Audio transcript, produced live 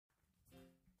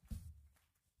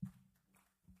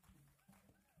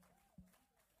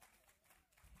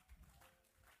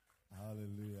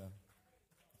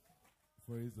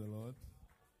Praise the Lord.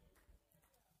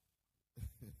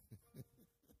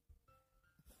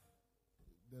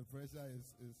 The pressure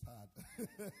is hard.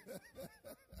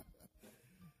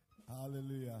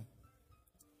 Hallelujah.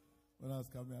 When I was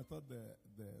coming, I thought the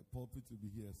pulpit would be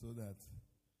here so that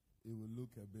it would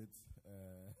look a bit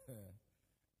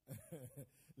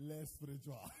less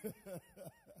spiritual.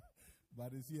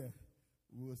 But it's here.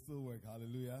 We will still work.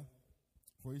 Hallelujah.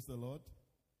 Praise the Lord.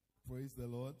 Praise the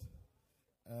Lord.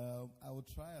 I will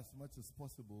try as much as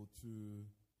possible to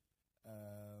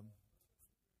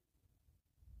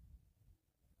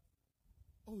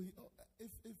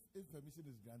if permission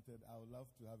is granted, I would love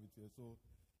to have it here so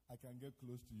I can get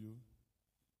close to you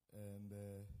and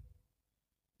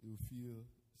you feel.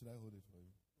 Should I hold it for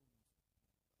you?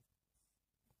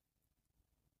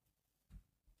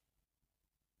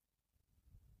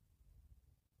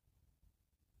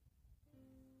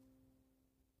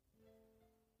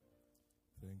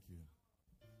 Thank you.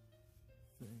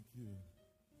 Thank you.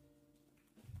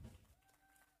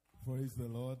 Praise the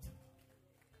Lord.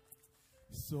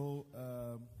 So,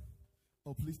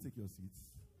 please take your seats.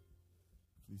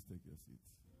 Please take your seats.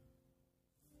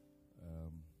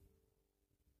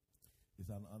 It's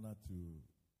an honor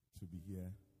to be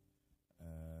here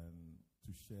and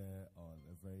to share on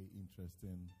a very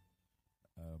interesting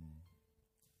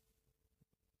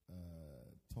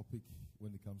topic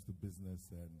when it comes to business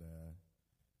and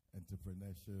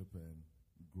entrepreneurship and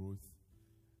growth.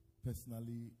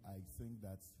 Personally, I think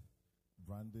that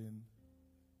branding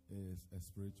is a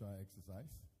spiritual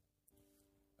exercise.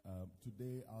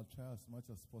 Today, I'll try as much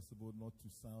as possible not to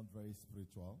sound very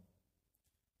spiritual,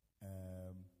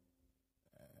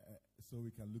 so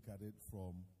we can look at it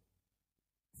from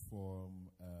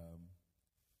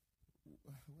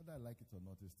whether I like it or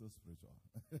not, it's still spiritual.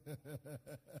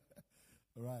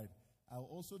 All right. I'll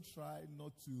also try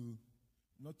not to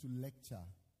lecture.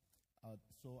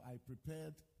 So I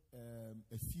prepared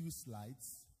a few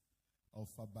slides of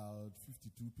about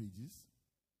 52 pages.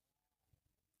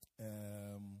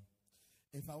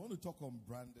 If I want to talk on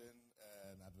branding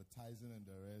and advertising and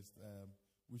the rest,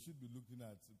 we should be looking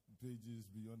at pages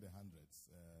beyond the hundreds.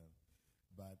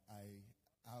 But I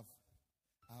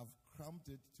have crammed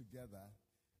it together.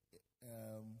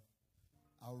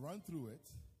 I'll run through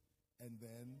it, and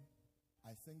then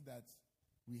I think that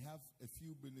we have a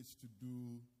few minutes to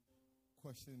do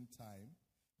question time,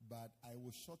 but I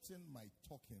will shorten my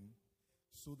talking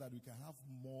so that we can have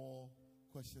more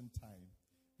question time,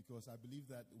 because I believe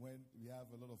that when we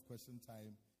have a lot of question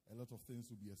time, a lot of things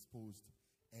will be exposed,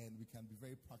 and we can be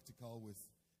very practical with.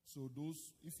 So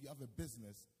those, if you have a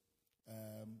business,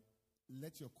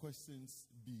 let your questions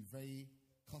be very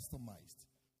customized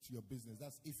to your business.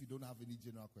 That's if you don't have any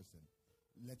general question.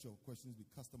 Let your questions be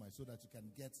customized so that you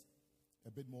can get a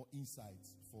bit more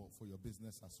insights for your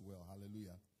business as well.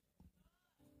 Hallelujah.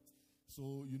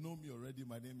 So you know me already.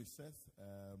 My name is Seth.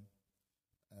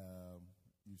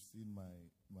 You've seen my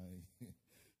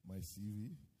my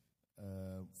CV.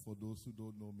 For those who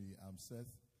don't know me, I'm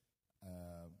Seth.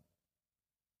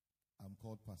 I'm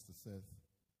called Pastor Seth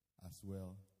as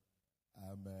well.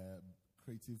 I'm a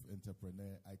creative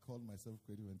entrepreneur. I call myself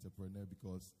creative entrepreneur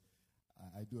because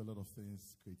I do a lot of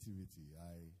things creativity.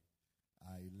 I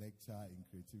lecture in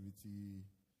creativity.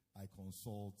 I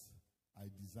consult. I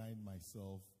design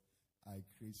myself. I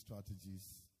create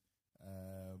strategies.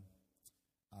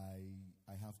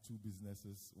 I have two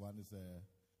businesses. One is a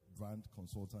brand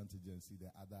consultant agency.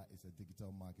 The other is a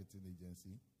digital marketing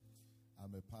agency.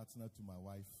 I'm a partner to my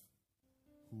wife,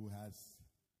 who has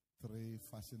 3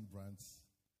 fashion brands.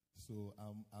 So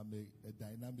I'm a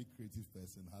dynamic creative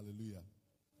person. Hallelujah.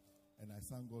 And I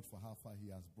thank God for how far He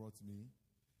has brought me,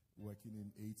 working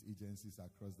in 8 agencies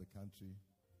across the country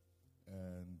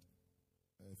and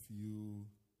a few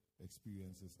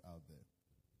experiences out there.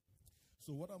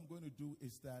 So what I'm going to do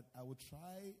is that I will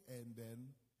try and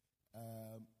then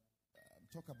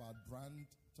talk about brand,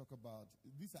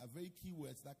 these are very key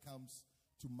words that comes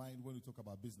to mind when we talk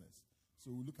about business.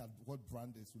 So we look at what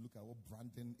brand is, we look at what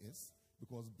branding is,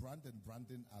 because brand and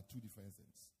branding are 2 different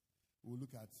things. We'll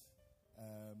look at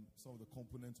some of the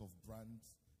components of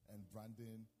brands and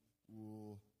branding.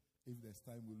 If there's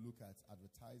time, we'll look at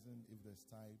advertising. If there's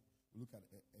time, we'll look at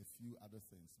a few other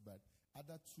things. But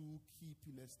other 2 key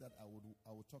pillars that I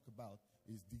would talk about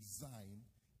is design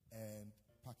and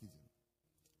packaging.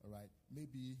 All right,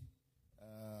 maybe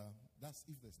that's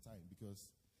if there's time, because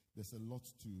there's a lot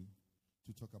to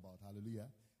talk about. Hallelujah.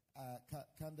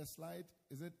 Can the slide,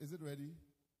 is it ready?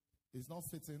 It's not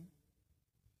fitting.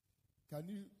 Can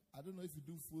you, I don't know if you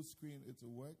do full screen, it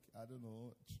will work. I don't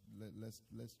know.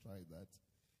 Let's try that.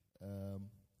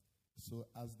 So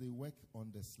as they work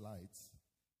on the slides,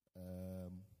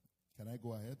 can I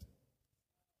go ahead?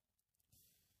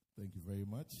 Thank you very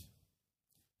much.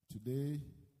 Today,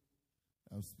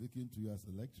 I'm speaking to you as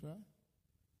a lecturer.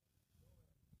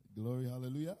 Glory,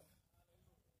 hallelujah.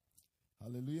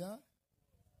 Hallelujah.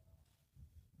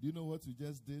 Do you know what we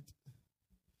just did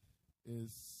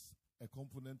is a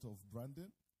component of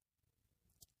branding?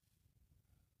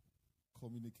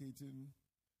 Communicating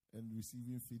and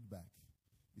receiving feedback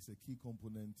is a key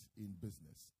component in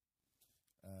business.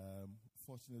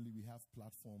 Fortunately, we have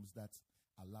platforms that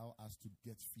allow us to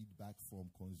get feedback from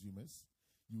consumers.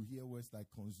 You hear words like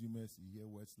consumers, you hear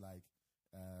words like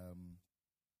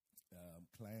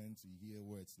clients, you hear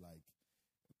words like,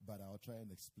 but I'll try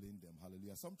and explain them.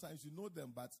 Hallelujah. Sometimes you know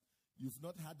them, but you've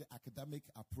not had the academic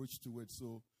approach to it.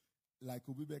 So, like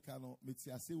Obibe Kano,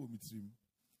 metiase wo mitrim.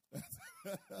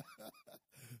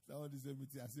 Someone is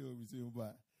metiase wo mitrim,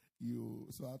 but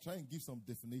so I'll try and give some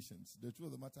definitions. The truth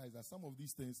of the matter is that some of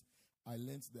these things I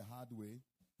learned the hard way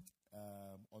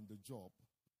on the job,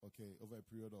 okay, over a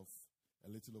period of a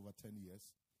little over 10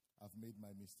 years. I've made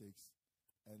my mistakes.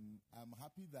 And I'm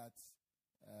happy that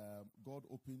God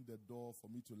opened the door for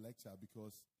me to lecture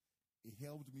because it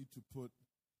helped me to put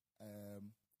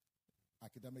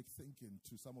academic thinking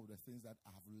to some of the things that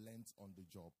I have learned on the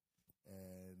job.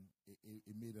 And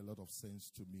it made a lot of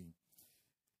sense to me.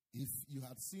 If you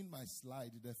had seen my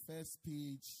slide, the first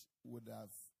page would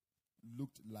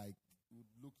look like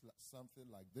something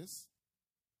like this.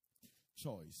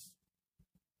 Choice.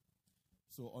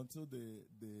 So until they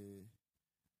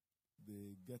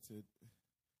get it,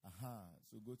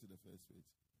 so go to the first page.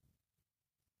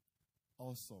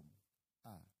 Awesome.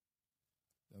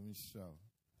 Let me show.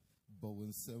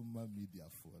 Bowen Selma Media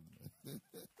Phone.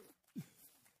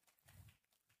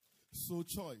 So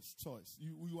choice.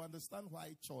 You understand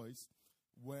why choice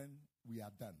when we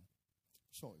are done.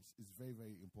 Choice is very,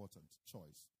 very important.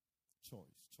 Choice.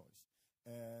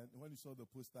 And when you saw the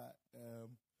poster,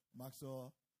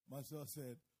 Maxwell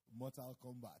said Mortal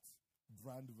Kombat,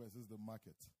 brand versus the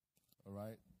market. All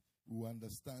right? We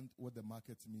understand what the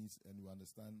market means, and we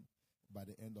understand by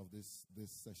the end of this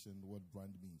session what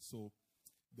brand means. So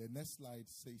the next slide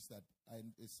says that,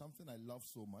 and it's something I love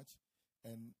so much,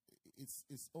 and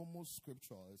it's almost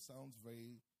scriptural. It sounds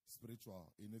very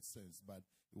spiritual in its sense, but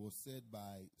it was said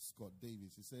by Scott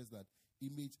Davis. He says that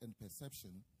image and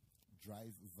perception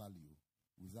drive value.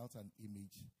 Without an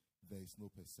image, there is no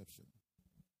perception.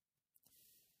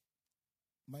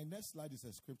 My next slide is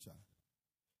a scripture.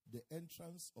 The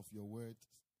entrance of your word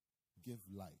give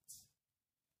light.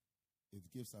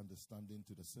 It gives understanding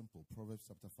to the simple. Proverbs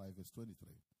chapter 5 verse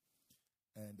 23.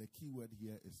 And the key word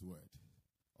here is word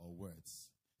or words.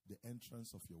 The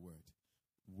entrance of your word.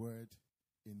 Word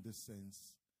in this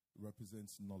sense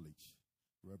represents knowledge,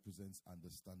 represents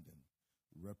understanding,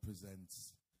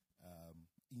 represents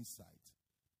insight.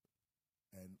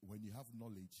 And when you have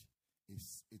knowledge,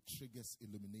 it triggers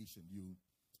illumination. You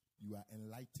are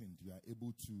enlightened. You are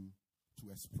able to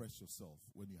express yourself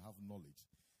when you have knowledge.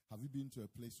 Have you been to a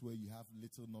place where you have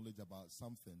little knowledge about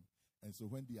something, and so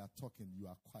when they are talking, you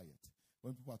are quiet?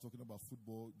 When people are talking about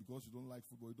football, because you don't like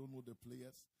football, you don't know the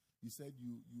players. You said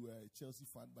you are a Chelsea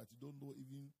fan, but you don't know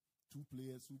even two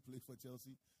players who play for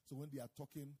Chelsea. So when they are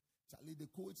talking, Charlie, the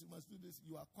coach must do this,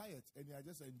 you are quiet, and you are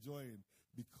just enjoying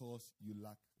because you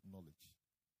lack knowledge.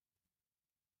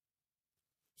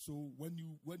 So when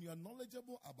you are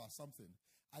knowledgeable about something,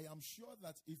 I am sure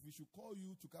that if we should call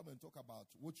you to come and talk about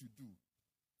what you do,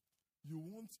 you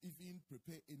won't even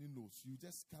prepare any notes. You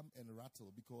just come and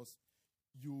rattle because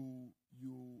you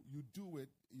do it.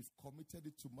 You've committed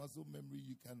it to muscle memory.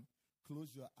 You can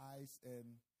close your eyes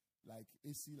and like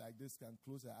AC like this can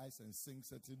close her eyes and sing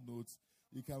certain notes.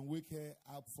 You can wake her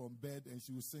up from bed and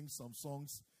she will sing some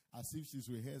songs as if she's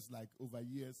rehearsed like over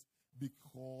years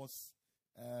because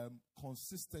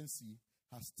consistency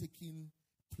has taken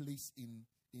place in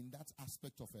that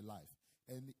aspect of her life.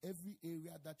 And every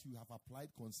area that you have applied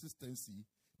consistency,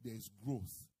 there's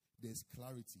growth, there's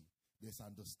clarity, there's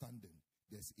understanding,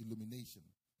 there's illumination.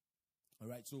 All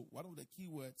right, so one of the key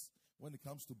words when it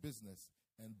comes to business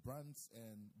and brands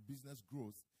and business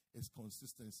growth is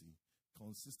consistency.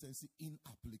 Consistency in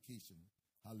application.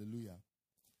 Hallelujah.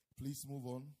 Please move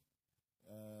on.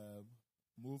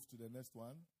 Move to the next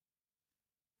one.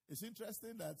 It's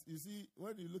interesting that, you see,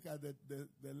 when you look at the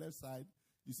left side,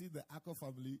 you see the Ako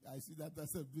family. I see that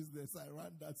as a business. I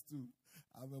run that too.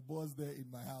 I'm a boss there in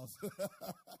my house.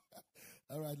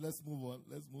 All right, let's move on.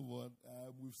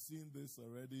 We've seen this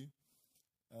already.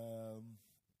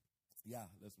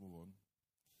 Let's move on.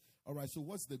 All right, so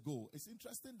what's the goal? It's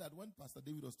interesting that when Pastor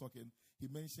David was talking, he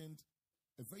mentioned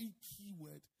A very key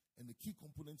word and a key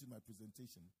component in my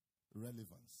presentation,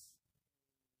 relevance.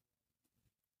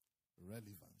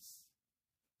 Relevance.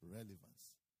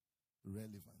 Relevance.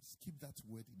 Relevance. Keep that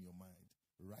word in your mind.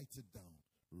 Write it down.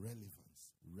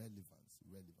 Relevance. Relevance.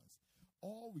 Relevance.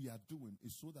 All we are doing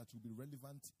is so that you'll be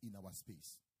relevant in our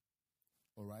space.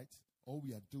 All right? All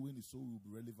we are doing is so we'll be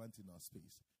relevant in our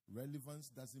space. Relevance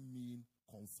doesn't mean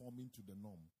conforming to the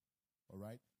norm. All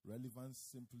right? Relevance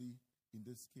simply, in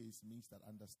this case, means that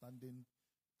understanding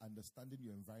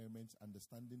your environment,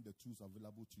 understanding the tools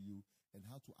available to you, and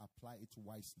how to apply it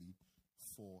wisely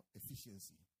for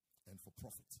efficiency and for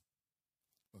profit.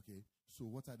 Okay? So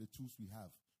what are the tools we have?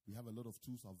 We have a lot of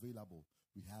tools available.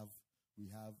 We have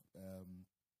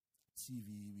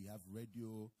TV, we have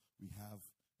radio, we have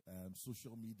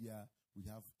social media, we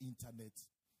have internet,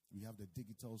 we have the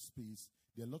digital space.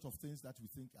 There are a lot of things that we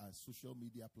think are social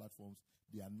media platforms.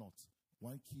 They are not.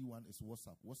 One key one is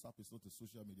WhatsApp. WhatsApp is not a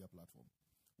social media platform.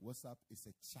 WhatsApp is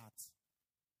a chat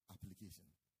application.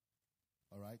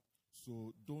 All right?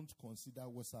 So don't consider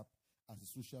WhatsApp as a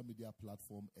social media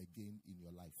platform again in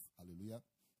your life. Hallelujah.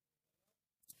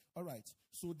 All right.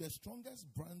 So the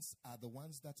strongest brands are the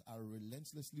ones that are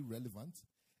relentlessly relevant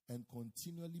and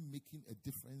continually making a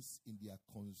difference in their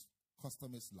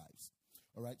customers' lives.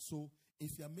 All right. So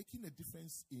if you are making a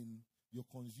difference in your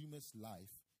consumer's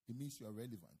life, it means you are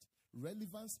relevant.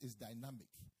 Relevance is dynamic.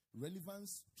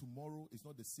 Relevance tomorrow is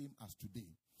not the same as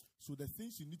today. So the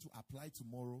things you need to apply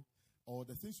tomorrow or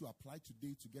the things you apply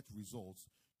today to get results,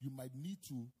 you might need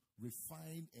to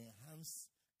refine, enhance,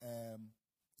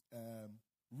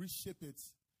 reshape it,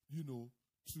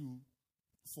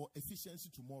 for efficiency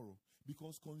tomorrow.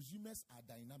 Because consumers are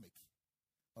dynamic.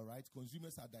 All right?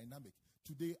 Consumers are dynamic.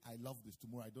 Today, I love this.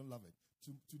 Tomorrow, I don't love it.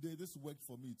 Today, this worked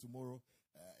for me. Tomorrow,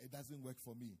 it doesn't work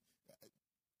for me.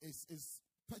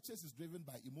 Purchase is driven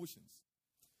by emotions.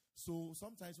 So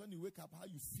sometimes when you wake up, how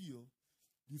you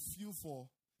feel for,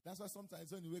 that's why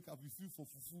sometimes when you wake up, you feel for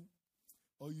fufu,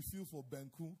 or you feel for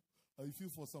benku, or you feel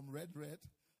for some red,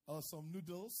 or some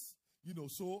noodles,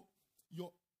 so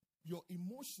your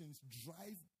emotions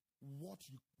drive what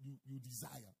you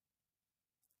desire.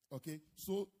 Okay?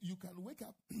 So you can wake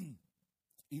up in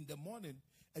the morning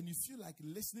and you feel like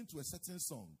listening to a certain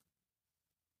song.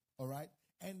 All right?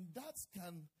 And that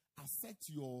can affect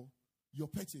your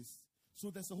purchase. So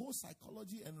there's a whole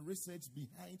psychology and research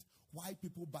behind why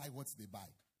people buy what they buy.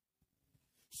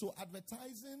 So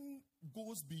advertising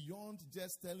goes beyond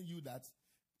just telling you that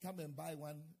come and buy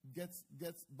one,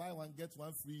 buy one, get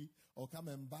one free, or come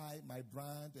and buy my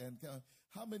brand. And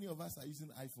how many of us are using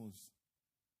iPhones?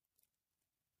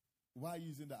 Why are you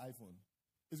using the iPhone?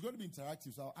 It's going to be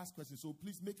interactive, so I'll ask questions. So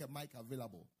please make a mic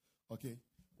available. Okay?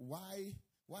 Why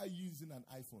are you using an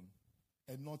iPhone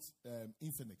and not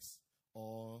Infinix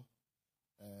or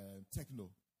Techno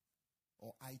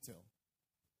or Itel?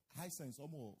 Hisense or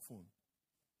more phone.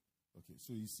 Okay,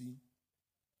 so you see,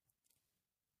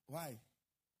 why?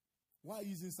 Why are you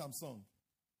using Samsung?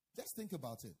 Just think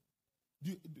about it.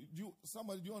 Do you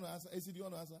want to answer? AC, do you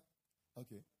want to answer?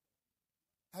 Okay.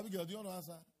 Abigail, do you want to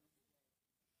answer?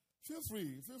 Feel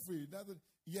free.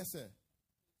 Yes, sir.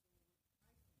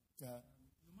 No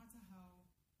matter how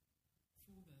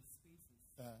full the space is,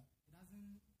 it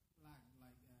doesn't lag, it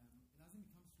doesn't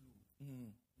become slow,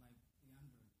 like the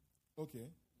Android. Okay.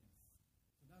 Yes.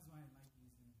 So that's why I like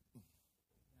using the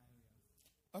areas.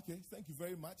 Okay, thank you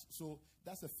very much. So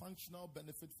that's a functional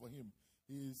benefit for him.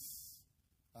 Okay,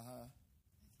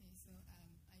 so I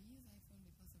use iPhone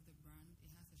because of the brand.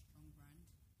 It has a strong brand.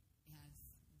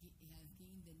 It has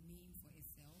gained the name for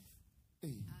itself,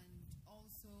 and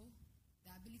also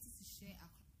the ability to share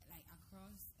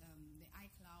across the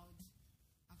iCloud,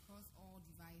 across all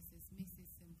devices, makes it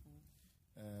simple.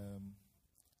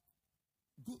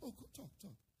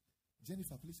 Talk.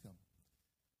 Jennifer, please come.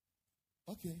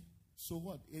 Okay, so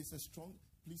what? It's a strong.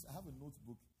 Please, I have a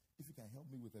notebook. If you can help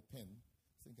me with a pen.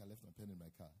 I think I left my pen in my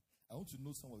car. I want to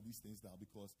know some of these things now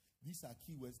because these are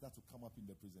keywords that will come up in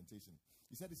the presentation.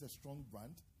 You said it's a strong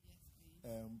brand. Yes,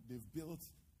 please. They've built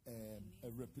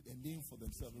a name for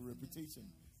themselves, a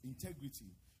reputation,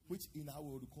 integrity, which in our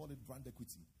world we call it brand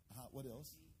equity. What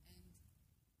else? And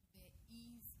the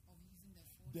ease of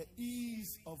The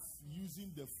ease of using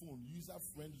using the phone. the phone, user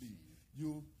friendly.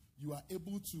 You are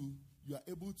able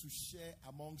to share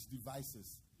amongst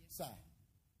devices. Yes, Sir.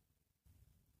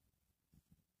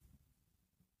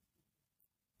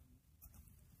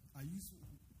 I use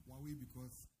Huawei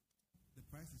because the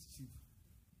price is cheap,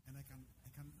 and I can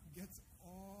get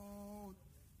all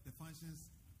the functions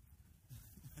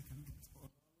I can get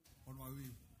on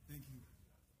Huawei. Thank you.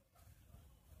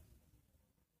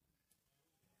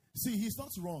 See, he's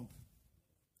not wrong.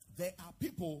 There are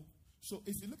people. So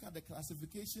if you look at the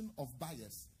classification of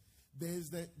buyers, there's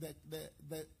the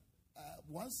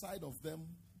one side of them.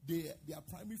 Their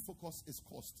primary focus is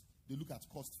cost. They look at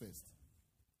cost first.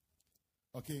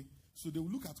 Okay, so they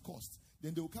will look at cost.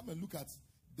 Then they will come and look at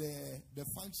the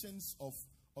functions of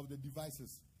the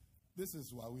devices. This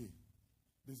is Huawei.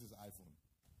 This is iPhone.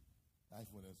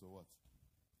 iPhone, and so what?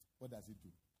 What does it do?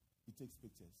 It takes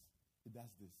pictures. It does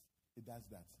this. It does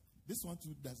that. This one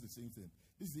too does the same thing.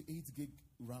 This is the 8 gig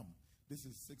RAM. This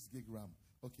is 6 gig RAM.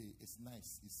 Okay, it's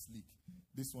nice. It's sleek.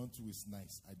 This one too is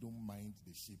nice. I don't mind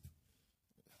the shape.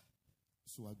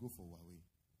 So I go for Huawei.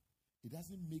 It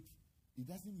doesn't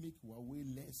make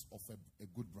Huawei less of a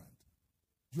good brand.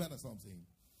 Do you understand what I'm saying?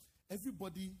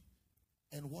 Everybody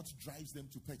and what drives them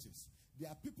to purchase. There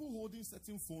are people holding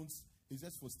certain phones is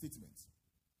just for statements.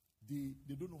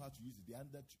 They don't know how to use it. They are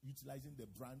underutilizing the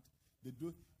brand. They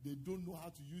don't know how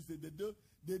to use it.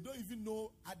 They don't even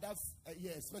know other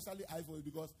especially iPhone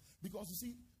because you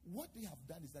see what they have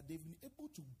done is that they've been able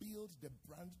to build the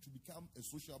brand to become a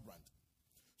social brand.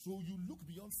 So you look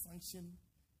beyond function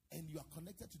and you are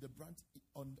connected to the brand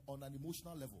on an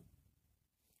emotional level.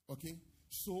 Okay?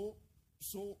 So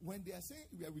when they are saying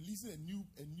we are releasing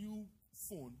a new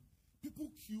phone,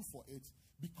 people queue for it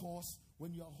because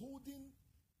when you are holding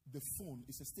the phone,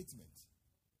 it's a statement.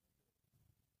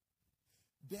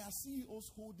 There are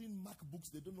CEOs holding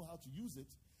MacBooks, they don't know how to use it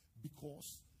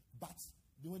but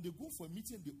when they go for a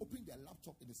meeting, they open their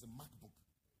laptop and it's a MacBook.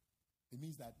 It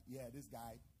means that, this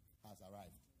guy has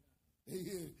arrived.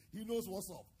 He knows what's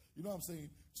up. You know what I'm saying?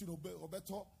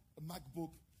 Roberto,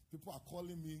 MacBook, people are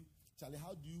calling me, Charlie,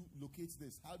 how do you locate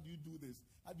this? How do you do this?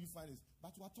 How do you find this?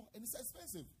 But and it's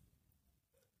expensive.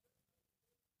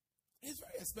 It's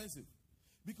very expensive.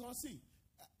 Because see,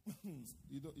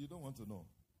 you don't want to know.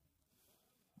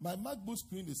 My MacBook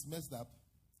screen is messed up,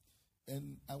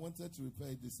 and I wanted to repair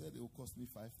it. They said it will cost me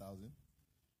 $5,000,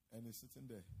 and it's sitting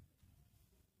there.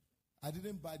 I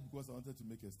didn't buy it because I wanted to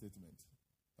make a statement,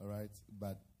 all right,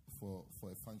 but for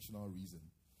a functional reason.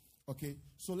 Okay,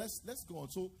 so let's go on.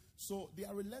 So they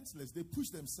are relentless. They push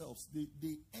themselves.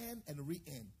 They earn and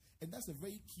re-earn, and that's a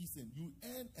very key thing. You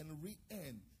earn and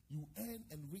re-earn. You earn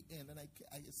and re-earn. And I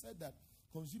said that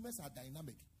consumers are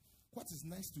dynamic. What is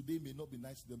nice today may not be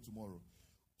nice to them tomorrow.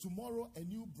 Tomorrow, a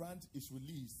new brand is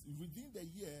released. Within the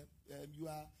year, you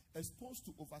are exposed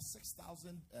to over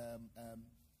 6,000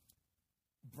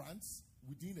 brands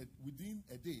within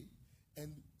a day.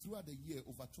 And throughout the year,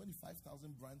 over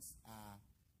 25,000 brands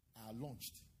are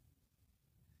launched.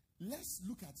 Let's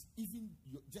look at even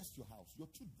just your house, your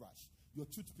toothbrush, your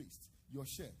toothpaste, your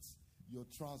shirts, your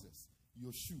trousers,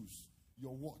 your shoes,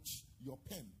 your watch, your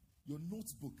pen, your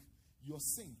notebook, your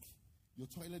sink, your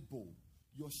toilet bowl,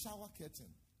 your shower curtain,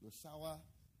 your shower,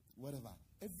 whatever.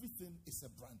 Everything is a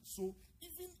brand. So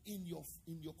even in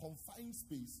your confined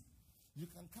space, you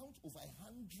can count over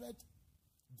 100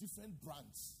 different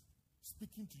brands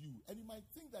speaking to you. And you might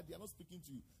think that they are not speaking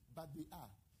to you, but they are.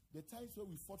 The times where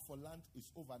we fought for land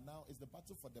is over now. It's the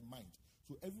battle for the mind.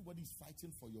 So everybody is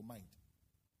fighting for your mind.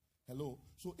 Hello?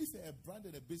 So if you're a brand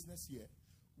and a business here,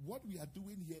 what we are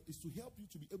doing here is to help you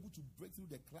to be able to break through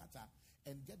the clutter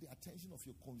and get the attention of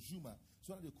your consumer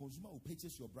so that the consumer will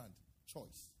purchase your brand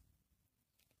choice.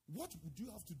 What would you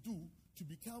have to do to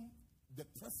become the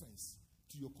preference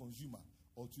to your consumer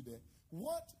or to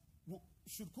what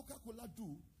should Coca-Cola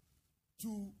do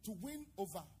to win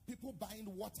over people buying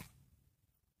water?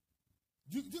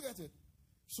 Do you get it?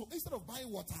 So instead of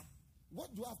buying water,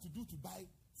 what do I have to do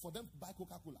for them to buy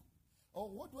Coca-Cola? Or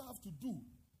what do I have to do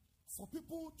for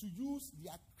people to use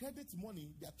their credit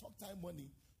money, their talk time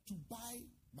money, to buy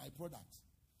my product?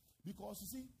 Because you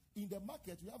see, in the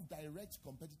market, we have direct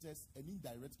competitors and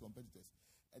indirect competitors.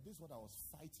 And this is what I was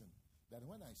fighting. That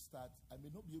when I start, I may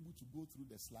not be able to go through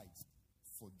the slides.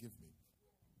 Forgive me.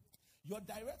 Your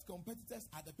direct competitors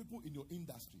are the people in your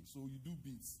industry. So you do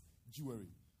beads,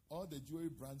 jewelry. All the jewelry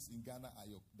brands in Ghana are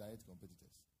your direct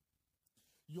competitors.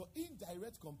 Your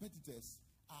indirect competitors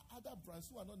are other brands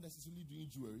who are not necessarily doing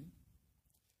jewelry,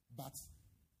 but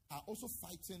are also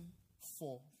fighting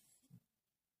for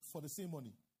the same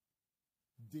money.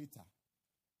 Data,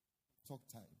 talk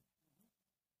time,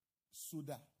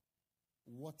 soda,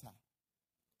 water,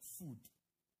 food,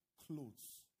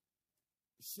 clothes,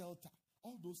 shelter.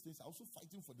 All those things are also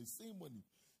fighting for the same money.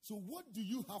 So what do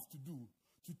you have to do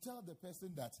to tell the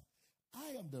person that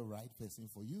I am the right person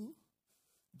for you?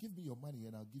 Give me your money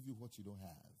and I'll give you what you don't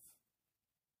have.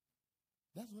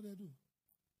 That's what they do.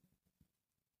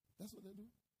 That's what they do.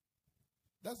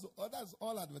 That's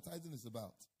all advertising is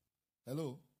about.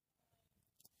 Hello?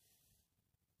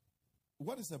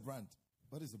 What is a brand?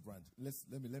 What is a brand? Let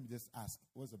me just ask.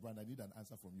 What's a brand? I need an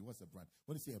answer from you. What's a brand?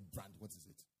 When you say a brand, what is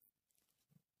it?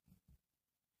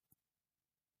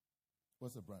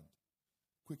 What's a brand?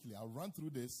 Quickly, I'll run through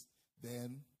this,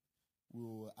 then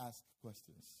we'll ask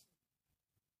questions.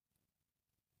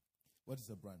 What is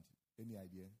a brand? Any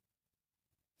idea?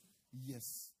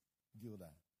 Yes, Gilda.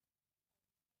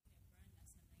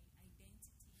 A brand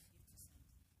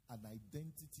as an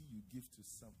identity you give to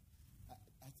some.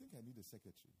 I think I need a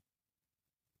secretary.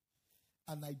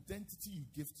 An identity you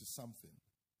give to something.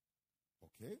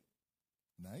 Okay,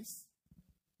 nice.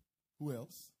 Who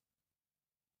else?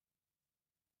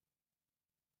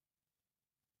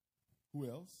 Who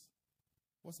else?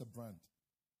 What's a brand?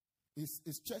 Is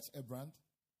church a brand?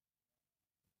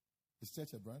 Is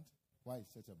church a brand? Why is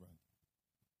church a brand?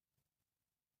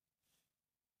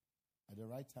 At the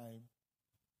right time,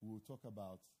 we will talk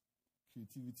about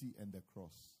creativity and the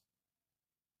cross.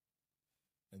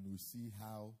 And we'll see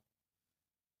how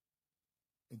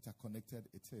interconnected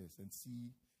it is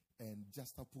and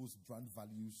juxtapose brand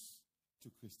values to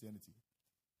Christianity.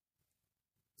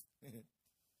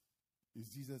 Is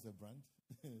Jesus a brand?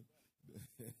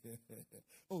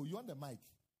 Oh, you want the mic?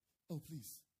 Oh,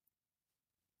 please.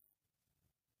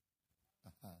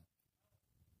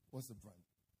 What's the brand?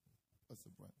 What's the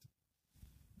brand?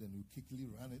 Then we quickly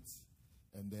run it,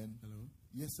 and then... Hello?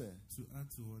 Yes, sir. To add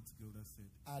to what Gilda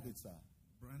said. Add it, sir.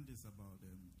 Brand is about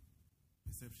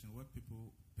perception, what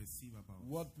people perceive about.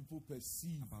 What people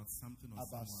perceive. About something or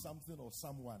about someone. Something or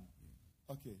someone.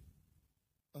 Yeah.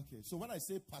 Okay. So when I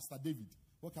say Pastor David,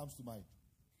 what comes to mind?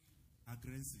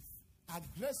 Aggressive.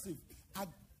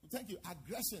 Thank you.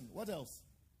 Aggression. What else?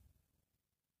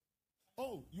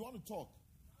 Oh, you want to talk?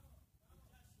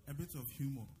 A bit of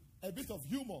humor. A bit of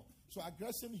humor. So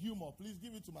aggression, humor. Please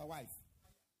give it to my wife.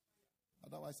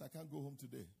 Otherwise, I can't go home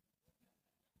today.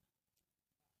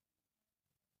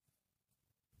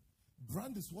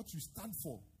 Brand is what you stand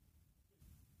for.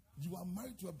 You are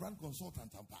married to a brand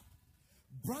consultant, Tampa.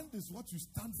 Brand is what you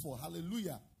stand for.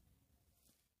 Hallelujah.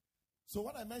 So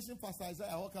when I mention Pastor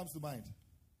Isaiah, what comes to mind?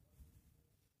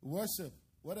 Worship.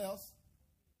 What else?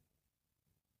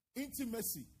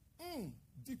 Intimacy.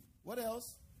 Deep. What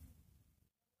else?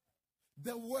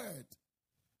 The word.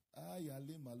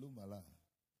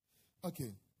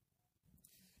 Okay.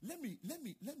 Let me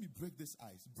break this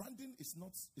ice. Branding is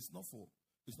not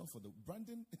for the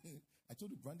branding. I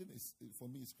told you branding is for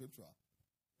me is scriptural.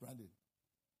 Branding.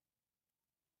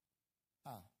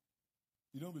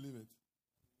 You don't believe it?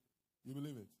 You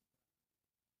believe it?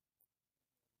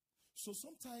 So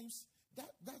sometimes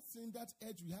that thing, that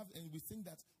edge we have, and we think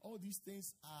that all these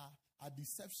things are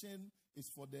deception, is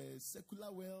for the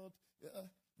secular world.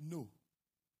 No.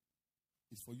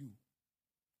 It's for you.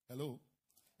 Hello?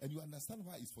 And you understand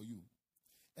why it's for you.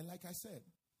 And like I said,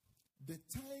 the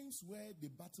times where they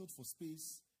battled for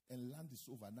space and land is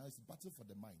over. Now it's a battle for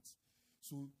the mind.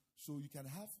 So you can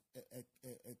have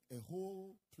a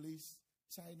whole place,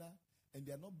 China, and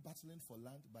they are not battling for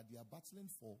land, but they are battling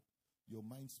for your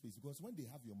mind space. Because when they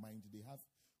have your mind, they have,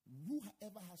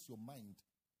 whoever has your mind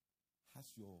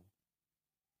has your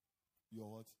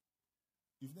what?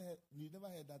 You've never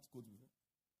heard that quote before?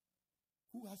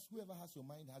 Whoever has your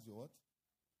mind has your what?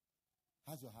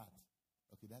 Has your heart.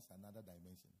 Okay, that's another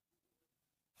dimension.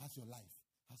 Has your life,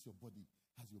 has your body,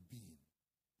 has your being.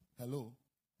 Hello?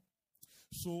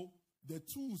 So the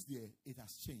tools there, it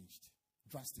has changed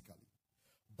drastically.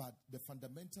 But the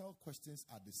fundamental questions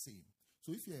are the same.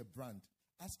 So if you're a brand,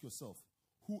 ask yourself,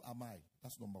 who am I?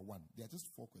 That's number one. There are just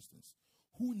 4 questions.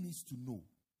 Who needs to know?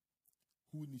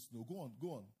 Who needs to know? Go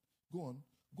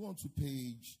on to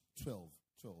page 12.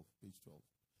 Page 12.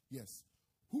 Yes.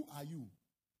 Who are you?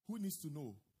 Who needs to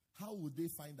know? How would they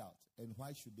find out? And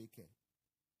why should they care?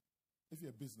 If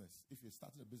you're a business, if you're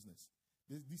starting a business,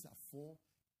 these are 4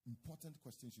 important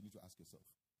questions you need to ask yourself.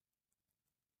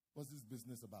 What's this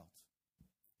business about?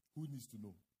 Who needs to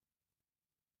know?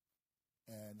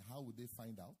 And how would they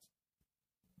find out?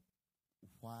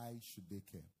 Why should they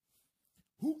care?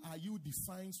 Who are you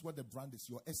defines what the brand is,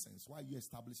 your essence. Why are you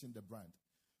establishing the brand?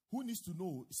 Who needs to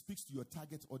know speaks to your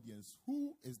target audience.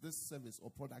 Who is this service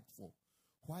or product for?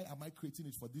 Why am I creating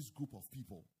it for this group of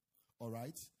people? All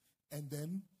right? And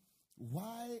then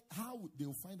how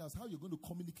they'll find out how you're going to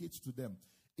communicate to them.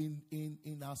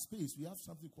 In our space, we have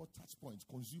something called touch points,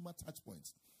 consumer touch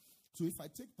points. So if I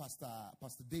take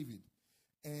Pastor David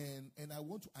and I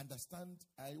want to understand,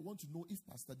 I want to know if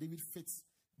Pastor David fits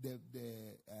the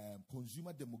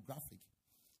consumer demographic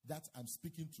that I'm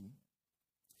speaking to,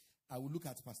 I will look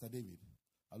at Pastor David.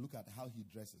 I'll look at how he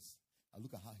dresses. I'll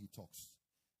look at how he talks.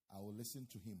 I will listen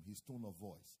to him, his tone of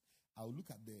voice. I'll look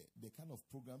at the kind of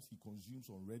programs he consumes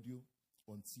on radio,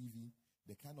 on TV,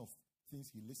 the kind of things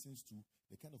he listens to,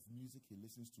 the kind of music he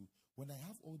listens to. When I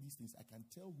have all these things, I can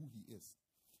tell who he is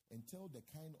and tell the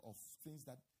kind of things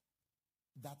that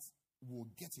will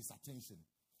get his attention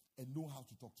and know how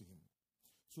to talk to him.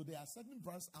 So there are certain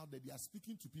brands out there, they are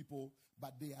speaking to people,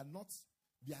 but they are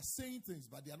saying things,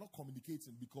 but they are not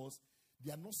communicating because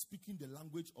they are not speaking the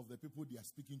language of the people they are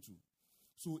speaking to.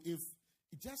 So if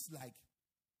just like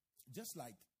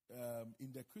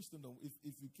in the Christendom,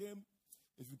 if you came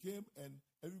and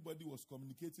everybody was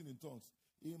communicating in tongues,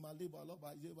 you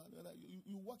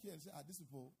walk here and say, these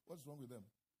people, what's wrong with them?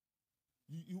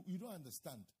 You don't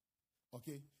understand.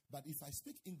 Okay? But if I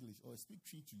speak English or I speak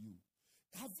Twi to you,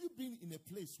 have you been in a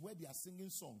place where they are singing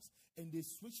songs and they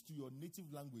switch to your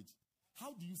native language?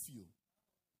 How do you feel?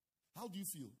 How do you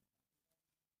feel?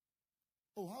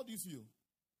 Oh, how do you feel?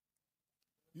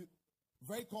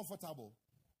 Very comfortable.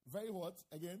 Very what?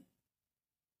 Again?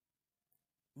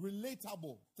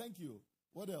 Relatable. Thank you.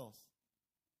 What else?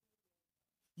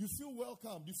 You feel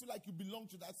welcome. You feel like you belong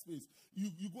to that space.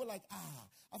 You go like,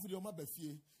 after the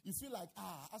you feel like,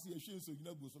 as you so you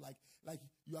know, so like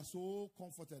you are so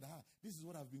comforted. This is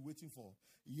what I've been waiting for.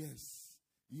 Yes.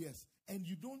 And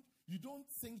you don't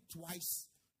think twice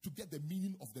to get the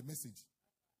meaning of the message.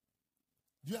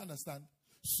 Do you understand?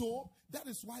 So that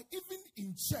is why even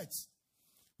in church,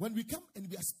 when we come and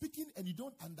we are speaking and you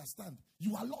don't understand,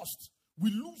 you are lost. We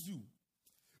lose you.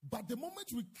 But the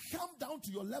moment we come down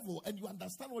to your level and you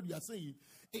understand what you are saying,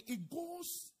 it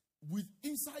goes with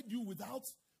inside you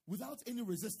without any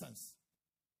resistance.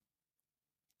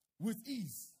 With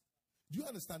ease. Do you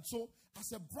understand? So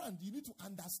as a brand, you need to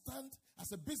understand,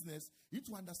 as a business, you need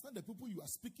to understand the people you are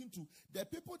speaking to. The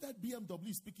people that BMW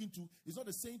is speaking to is not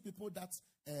the same people that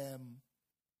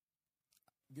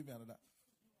give me another.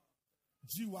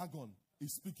 G-Wagon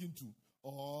is speaking to,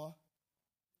 or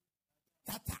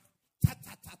Tata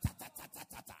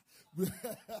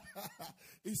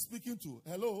is speaking to.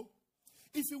 Hello?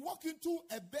 If you walk into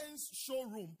a Benz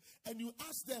showroom and you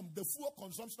ask them the fuel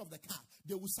consumption of the car,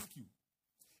 they will sack you.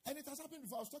 And it has happened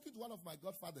before. I was talking to one of my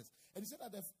godfathers, and he said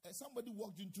that somebody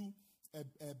walked into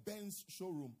a Benz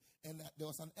showroom and there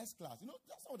was an S-Class. You know,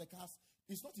 that's how the cars,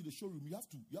 it's not in the showroom. You have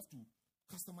to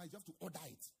customize, you have to order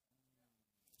it.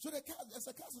 So there's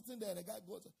a car sitting there, and the guy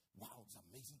goes, wow, it's an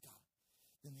amazing car.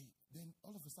 Then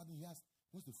all of a sudden he asked,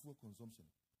 what's the fuel consumption?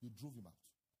 They drove him out.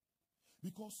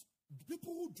 Because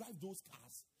people who drive those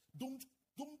cars don't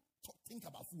think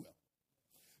about fuel.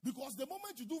 Because the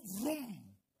moment you do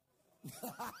vroom,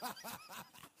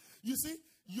 you see,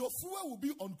 your fuel will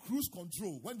be on cruise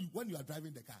control when you are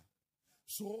driving the car.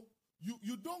 So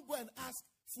you don't go and ask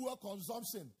fuel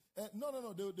consumption.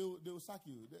 No, they will sack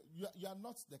you. You are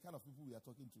not the kind of people we are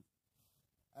talking to.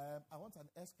 I want an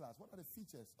S-Class. What are the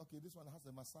features? Okay, this one has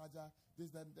a massager. This,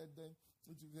 then.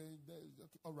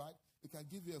 Okay, all right. It can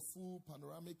give you a full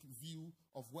panoramic view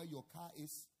of where your car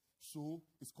is. So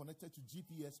it's connected to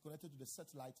GPS, connected to the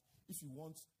satellite. If you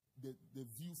want the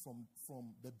view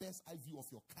from the best eye view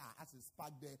of your car as it's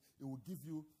parked there, it will give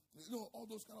you, all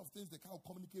those kind of things. The car will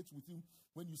communicate with you.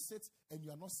 When you sit and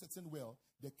you are not sitting well,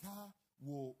 the car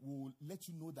will let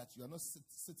you know that you are not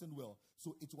sitting well.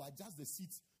 So it will adjust the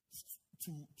seat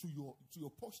to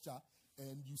your posture,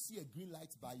 and you see a green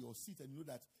light by your seat and you know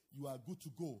that you are good to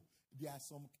go. There are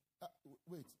some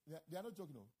they are not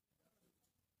joking. No.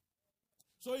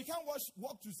 So you can't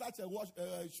walk to such a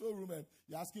showroom and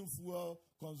you're asking fuel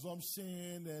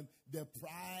consumption and the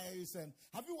price. And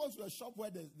have you walked to a shop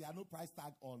where there are no price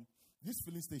tag on this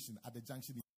filling station at the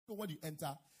junction? When you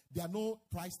enter, there are no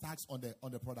price tags on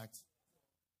the product.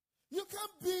 You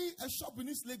can't be a shop in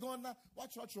East Legon.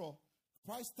 Watch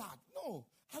price tag. No,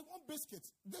 I want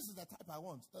biscuits. This is the type I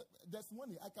want. There's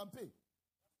money I can pay.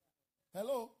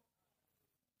 Hello.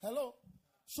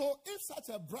 So if such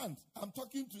a brand I'm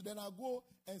talking to, then I'll go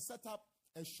and set up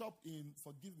a shop in,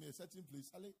 forgive me, a certain place.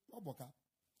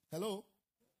 Hello.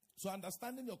 So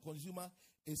understanding your consumer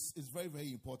is very,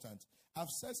 very important. I've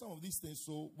said some of these things,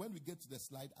 so when we get to the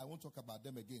slide, I won't talk about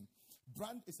them again.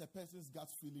 Brand is a person's gut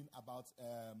feeling about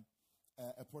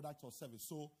a product or service.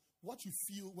 So what you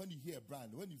feel when you hear a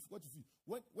brand, when you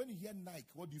hear Nike,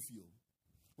 what do you feel?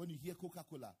 When you hear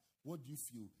Coca-Cola, what do you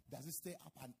feel? Does it stay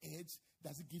up an edge?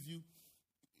 Does it give you...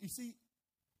 You see,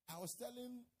 I was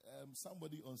telling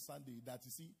somebody on Sunday that,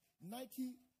 you see,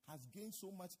 Nike has gained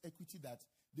so much equity that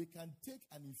they can take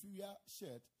an inferior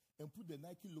shirt and put the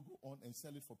Nike logo on and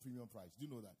sell it for premium price. Do you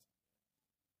know that?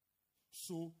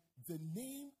 So the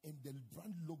name and the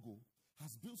brand logo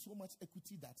has built so much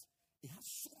equity that it has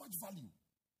so much value.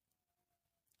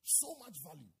 So much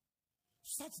value.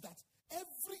 Such that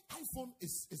Every iPhone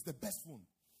is the best phone.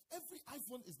 Every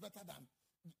iPhone is better than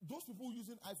those people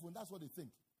using iPhone. That's what they think.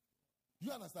 Do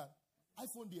you understand?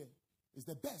 iPhone there is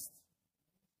the best.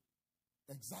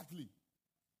 Exactly.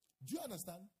 Do you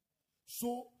understand?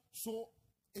 So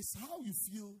it's how you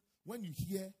feel when you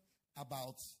hear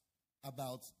about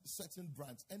certain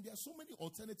brands. And there are so many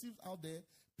alternatives out there.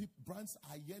 Brands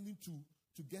are yearning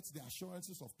to get the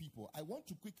assurances of people. I want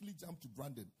to quickly jump to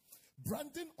branding.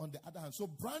 Branding, on the other hand, so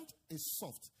brand is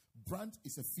soft. Brand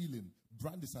is a feeling.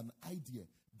 Brand is an idea.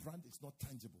 Brand is not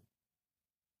tangible.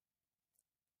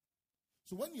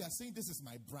 So when you are saying this is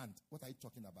my brand, what are you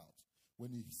talking about?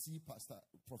 When you see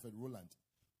Prophet Roland,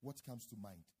 what comes to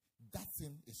mind? That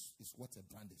thing is what a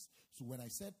brand is. So when I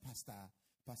said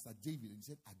Pastor David, he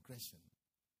said aggression,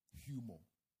 humor,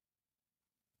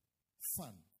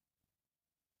 fun,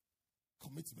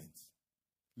 commitment,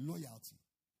 loyalty.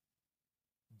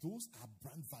 Those are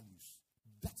brand values.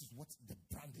 That is what the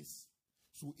brand is.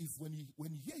 So if when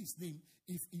you hear his name,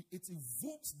 if it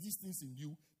evokes these things in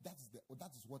you, that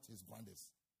is what his brand is.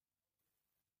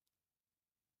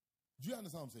 Do you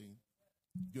understand what I'm saying?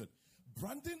 Good.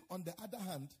 Branding, on the other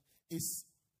hand, is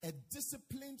a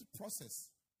disciplined process.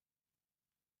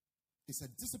 It's a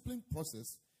disciplined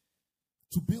process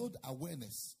to build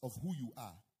awareness of who you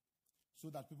are so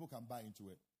that people can buy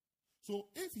into it. So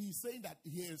if he's saying that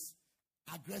he is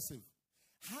aggressive,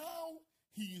 how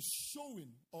he is showing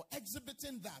or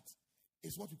exhibiting that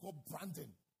is what we call branding.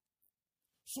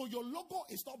 So your logo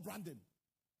is not branding.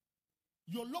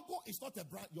 Your logo is not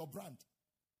your brand.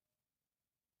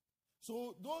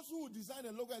 So those who design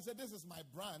a logo and say this is my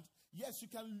brand, yes, you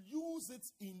can use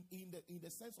it in the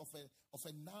sense of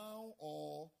a noun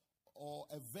or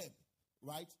a verb,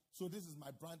 right? So this is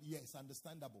my brand, yes,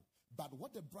 understandable. But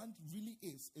what the brand really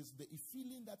is the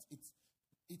feeling that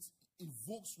it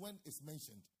evokes when it's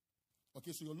mentioned.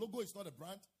 Okay, so your logo is not a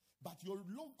brand, but your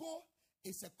logo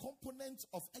is a component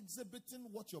of exhibiting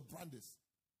what your brand is.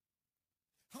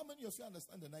 How many of you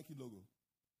understand the Nike logo?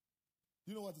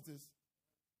 Do you know what it is?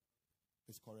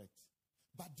 It's correct.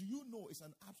 But do you know it's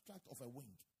an abstract of a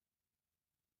wing?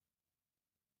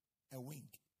 A wing.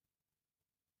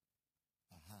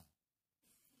 Aha.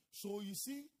 So you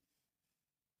see,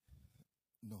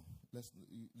 no, let's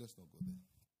not go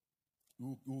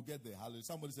there. We'll get there. Hallelujah.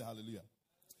 Somebody say hallelujah.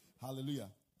 Hallelujah.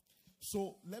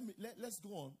 So let's go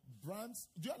on. Brands.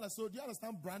 Do you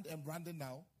understand brand and branding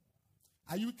now?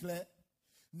 Are you clear?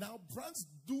 Now, brands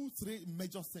do three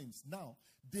major things. Now,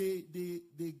 they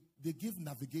give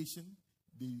navigation,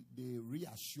 they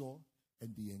reassure,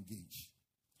 and they engage.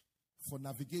 For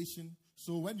navigation,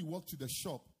 so when you walk to the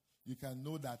shop, you can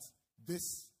know that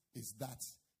this is that,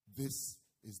 this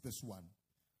is this one.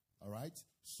 All right?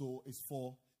 So it's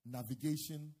for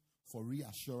navigation, for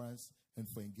reassurance, and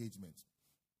for engagement.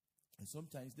 And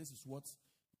sometimes this is what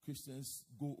Christians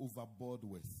go overboard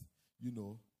with,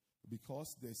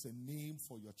 because there's a name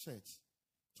for your church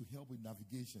to help with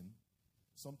navigation.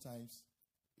 Sometimes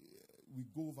we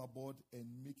go overboard and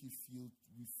we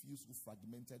feel so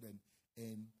fragmented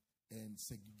and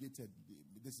segregated.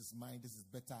 This is mine, this is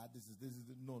better, this is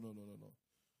no.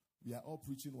 We are all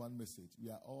preaching one message.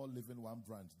 We are all living one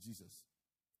brand, Jesus.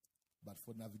 But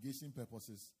for navigation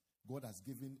purposes, God has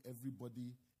given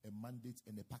everybody a mandate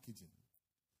and a packaging.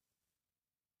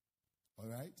 All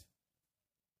right?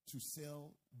 To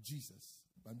sell Jesus.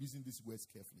 I'm using these words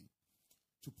carefully.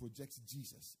 To project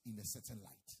Jesus in a certain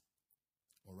light.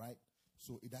 All right?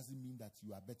 So it doesn't mean that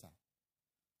you are better.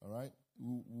 All right?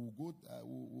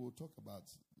 We'll talk about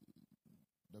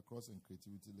the cross and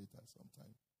creativity later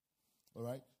sometime. All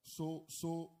right? So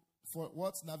for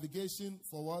what? Navigation,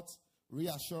 for what?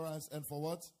 Reassurance, and for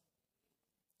what?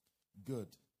 Good.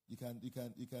 You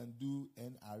can do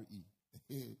NRE.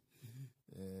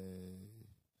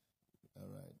 All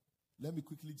right. Let me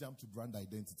quickly jump to brand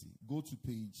identity. Go to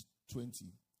page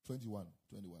 21.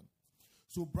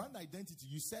 So brand identity,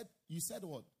 you said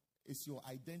what? It's your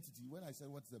identity. When I said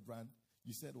what's the brand,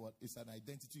 you said what? It's an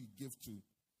identity you give to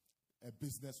a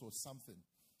business or something.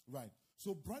 Right.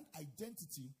 So brand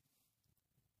identity.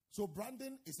 So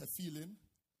branding is a feeling.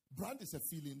 Brand is a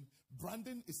feeling.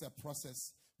 Branding is a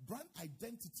process. Brand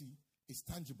identity is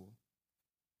tangible.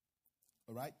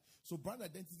 All right? So brand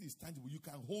identity is tangible. You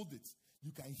can hold it.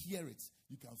 You can hear it.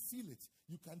 You can feel it.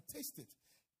 You can taste it.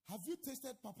 Have you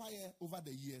tasted papaya over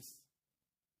the years?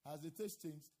 Has the taste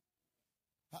changed?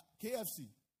 KFC.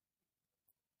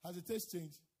 Has the taste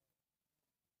changed?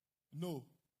 No.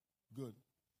 Good.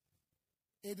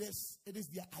 It is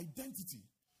their identity.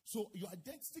 So your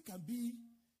identity can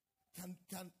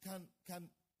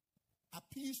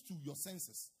appease to your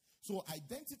senses. So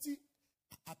identity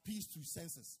appeals to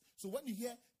senses. So when you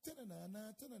hear,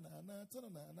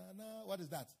 what is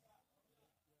that?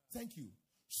 Thank you.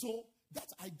 So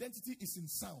that identity is in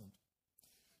sound.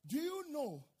 Do you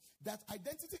know that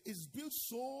identity is built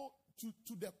so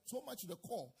much to the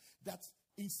core that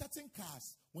in certain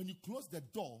cars, when you close the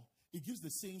door, it gives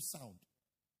the same sound.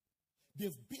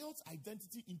 They've built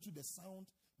identity into the sound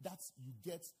that you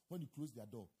get when you close their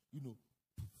door. You know.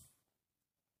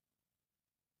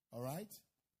 All right?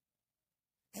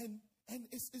 And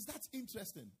is that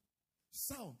interesting?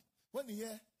 Sound. When you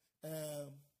hear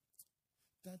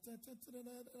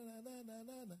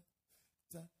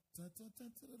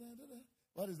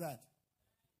what is that?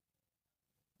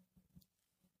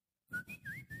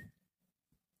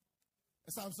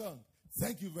 Samsung.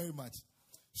 Thank you very much.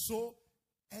 So,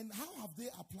 and how have they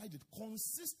applied it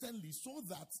consistently so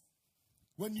that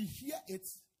when you hear it,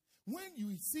 when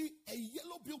you see a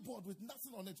yellow billboard with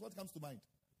nothing on it, what comes to mind?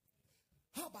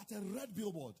 How about a red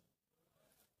billboard?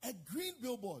 A green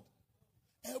billboard?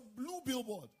 A blue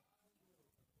billboard?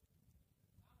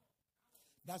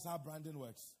 That's how branding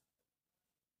works.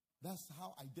 That's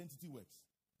how identity works.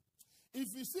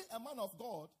 If you see a man of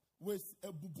God with a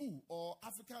bubu or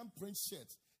African print shirt,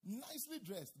 nicely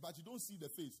dressed, but you don't see the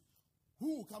face,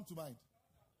 who will come to mind?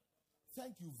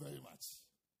 Thank you very much.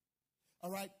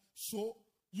 All right. So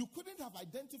you couldn't have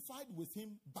identified with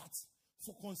him, but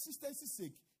for consistency's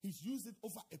sake, he's used it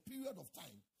over a period of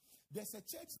time. There's a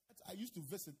church that I used to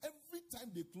visit. Every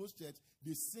time they close church,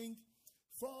 they sing,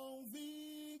 "From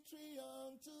victory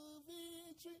unto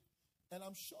victory." And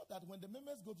I'm sure that when the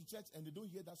members go to church and they don't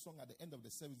hear that song at the end of the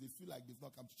service, they feel like they've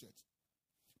not come to church.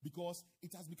 Because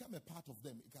it has become a part of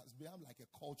them. It has become like a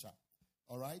culture.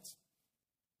 All right?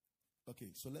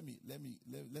 Okay, so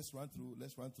let's run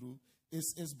through.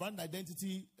 Is brand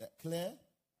identity clear?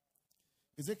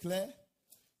 Is it clear?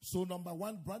 So number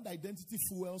one, brand identity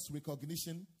fuels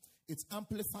recognition. It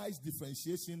amplifies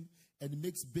differentiation and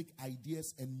makes big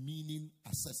ideas and meaning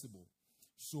accessible.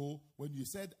 So when you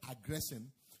said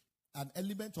aggression, an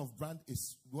element of brand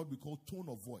is what we call tone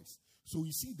of voice. So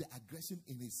you see the aggression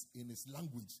in his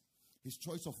language, his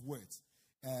choice of words,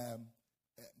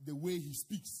 the way he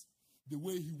speaks, the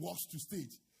way he walks to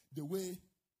stage, the way.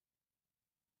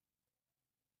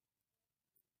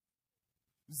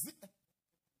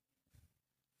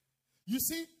 You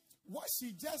see, what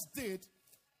she just did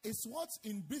is what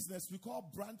in business we call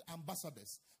brand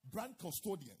ambassadors, brand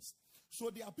custodians. So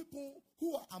there are people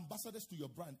who are ambassadors to your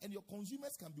brand, and your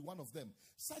consumers can be one of them,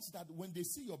 such that when they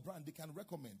see your brand, they can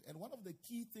recommend. And one of the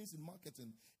key things in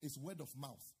marketing is word of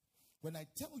mouth. When I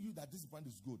tell you that this brand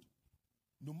is good,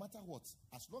 no matter what,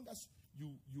 as long as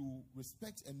you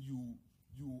respect and you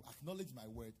acknowledge my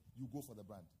word, you go for the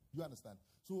brand. You understand?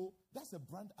 So that's a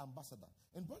brand ambassador.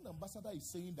 And brand ambassador is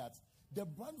saying that the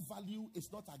brand value is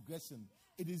not aggression,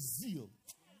 it is zeal.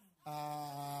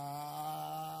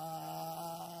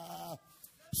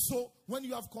 So when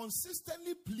you have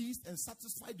consistently pleased and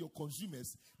satisfied your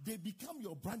consumers, they become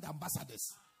your brand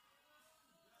ambassadors.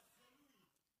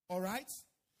 All right?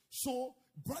 So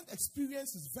brand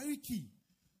experience is very key.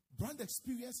 Brand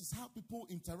experience is how people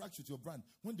interact with your brand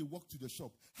when they walk to the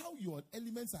shop. How your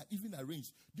elements are even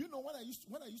arranged. Do you know when I used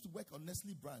to work on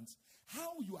Nestle brands,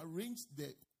 how you arrange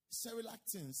the Cerelac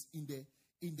things in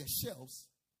the shelves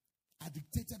are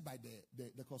dictated by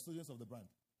the custodians of the brand.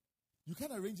 You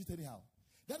can't arrange it anyhow.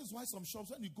 That is why some shops,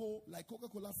 when you go, like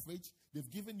Coca-Cola fridge, they've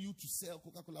given you to sell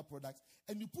Coca-Cola products,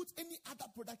 and you put any other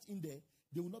product in there,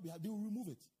 they will remove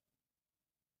it.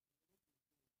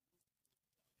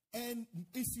 And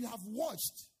if you have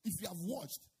watched,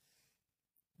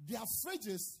 their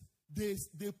fridges,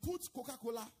 they put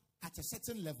Coca-Cola at a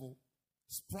certain level,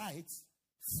 Sprite,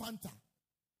 Fanta.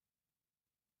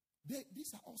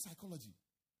 These are all psychology.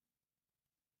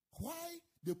 Why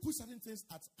they put certain things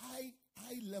at high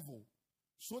level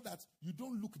so that you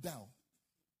don't look down?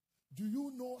 Do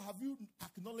you know, have you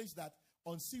acknowledged that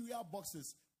on cereal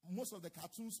boxes, most of the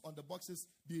cartoons on the boxes,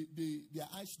 their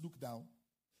eyes look down?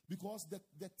 Because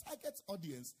the target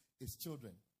audience is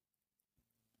children.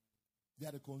 They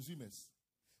are the consumers.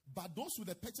 But those with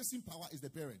the purchasing power is the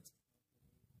parent.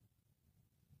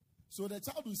 So the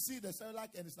child will see the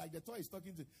Cerelac and it's like the toy is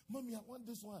talking to, "Mommy, I want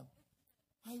this one.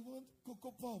 I want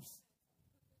Cocoa Pops."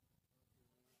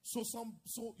 So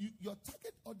your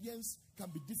target audience can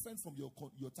be different from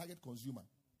your target consumer.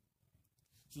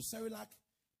 So Cerelac,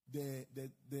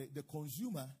 the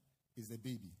consumer is the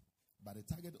baby, but the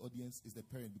target audience is the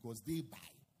parent because they buy.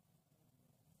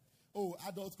 Oh,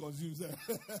 adults consume.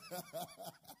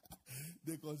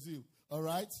 They consume. All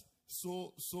right.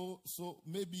 So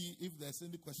maybe if there's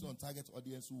any question on target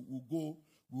audience, we'll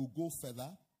go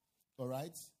further. All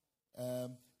right?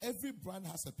 Every brand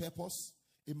has a purpose.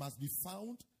 It must be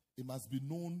found, it must be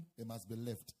known, it must be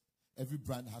left. Every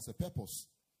brand has a purpose.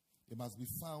 It must be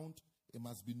found, it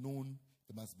must be known,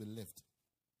 it must be left.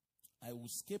 I will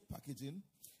skip packaging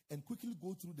and quickly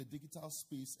go through the digital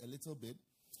space a little bit.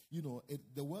 You know,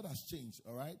 the world has changed,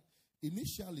 all right?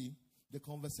 Initially, the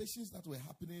conversations that were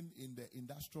happening in the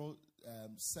industrial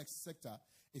sector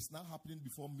is now happening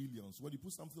before millions. When you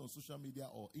put something on social media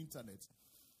or internet,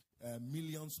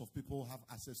 millions of people have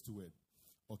access to it.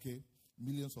 Okay?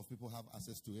 Millions of people have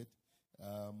access to it.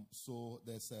 So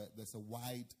there's a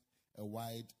wide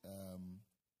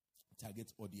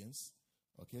target audience.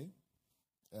 Okay?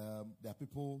 There are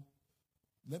people.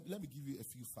 Let me give you a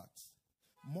few facts.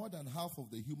 More than half of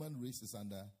the human race is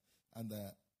under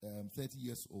 30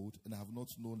 years old and have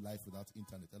not known life without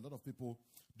internet. A lot of people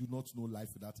do not know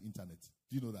life without internet.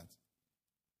 Do you know that?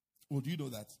 Or do you know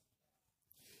that?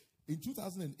 In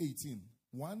 2018,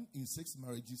 1 in 6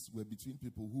 marriages were between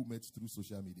people who met through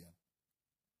social media.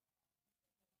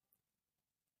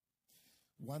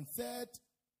 1/3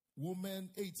 women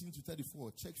 18 to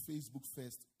 34 check Facebook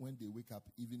first when they wake up,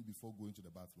 even before going to the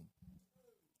bathroom.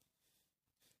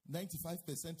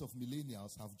 95% of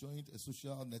millennials have joined a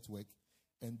social network,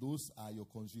 and those are your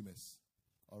consumers.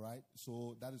 All right?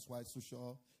 So that is why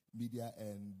social media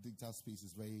and digital space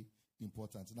is very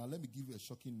important. Now, let me give you a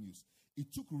shocking news.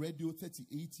 It took radio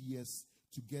 38 years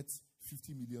to get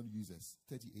 50 million users.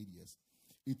 38 years.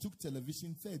 It took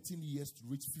television 13 years to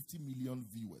reach 50 million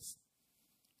viewers.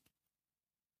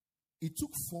 It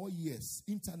took 4 years,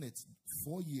 internet,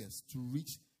 4 years to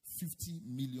reach 50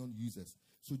 million users.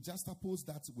 So just oppose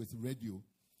that with radio.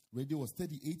 Radio was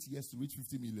 38 years to reach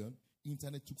 50 million.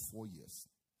 Internet took 4 years.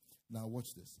 Now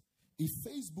watch this. If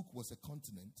Facebook was a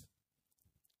continent,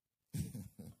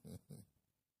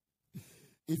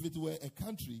 if it were a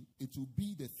country, it would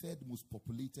be the 3rd most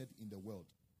populated in the world.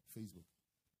 Facebook.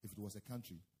 If it was a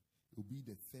country, it would be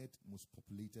the 3rd most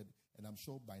populated. And I'm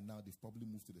sure by now they've probably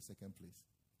moved to the 2nd place.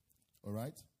 All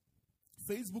right?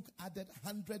 Facebook added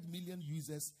 100 million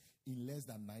users in less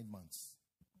than 9 months.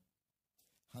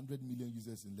 100 million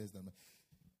users in less than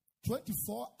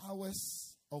 24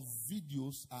 hours of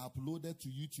videos are uploaded to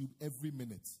YouTube every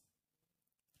minute.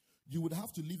 You would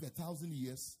have to live 1,000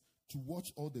 years to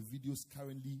watch all the videos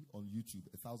currently on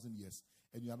YouTube. 1,000 years.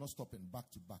 And you are not stopping back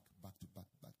to back, back to back,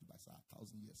 back to back. So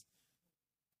 1,000 years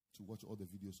to watch all the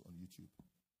videos on YouTube.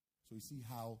 So you see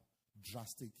how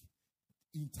drastic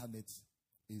internet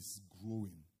is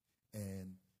growing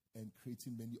and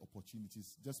creating many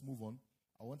opportunities. Just move on.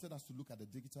 I wanted us to look at the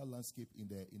digital landscape in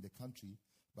the country,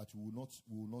 but we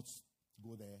will not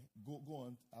go there. Go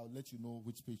on. I'll let you know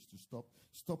which page to stop.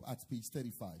 Stop at page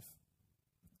 35.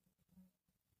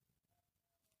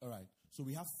 All right. So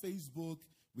we have Facebook,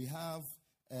 we have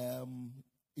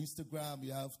Instagram, we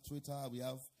have Twitter, we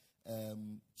have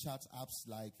chat apps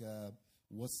like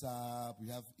WhatsApp, we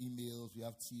have emails, we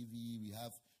have TV, we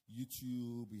have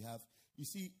YouTube, we have... You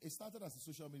see, it started as a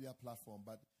social media platform,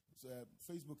 but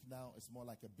Facebook now is more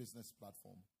like a business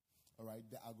platform. All right?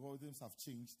 The algorithms have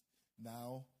changed.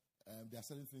 Now, there are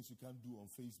certain things you can't do on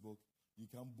Facebook. You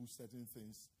can't boost certain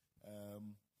things.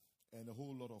 And a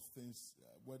whole lot of things.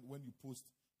 When you post,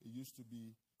 it used to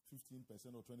be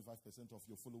 15% or 25% of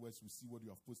your followers will see what you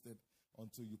have posted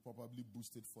until you probably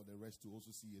boost it for the rest to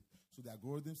also see it. So the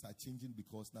algorithms are changing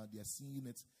because now they are seeing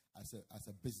it as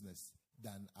a business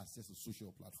than as just a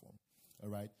social platform. All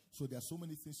right? So there are so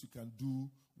many things you can do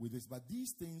with this. But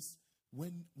these things,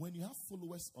 when you have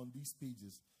followers on these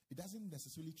pages, it doesn't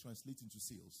necessarily translate into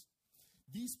sales.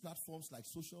 These platforms like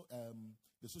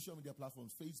the social media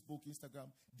platforms, Facebook,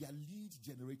 Instagram, they are lead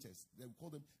generators. They call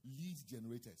them lead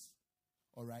generators.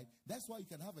 All right? That's why you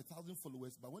can have 1,000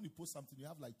 followers, but when you post something, you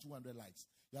have like 200 likes.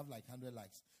 You have like 100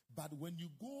 likes. But when you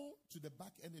go to the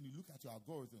back end and you look at your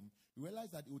algorithm, you realize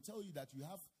that it will tell you that you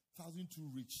have 1,000 to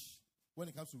reach. When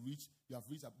it comes to reach, you have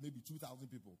reached maybe 2,000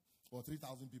 people or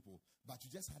 3,000 people, but you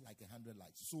just had like 100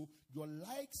 likes. So your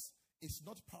likes is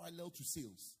not parallel to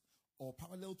sales or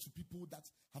parallel to people that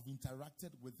have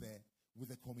interacted with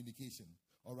the communication.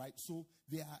 All right? So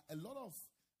there are a lot of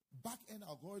back-end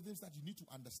algorithms that you need to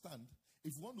understand.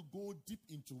 If you want to go deep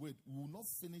into it, we will not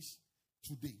finish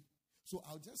today. So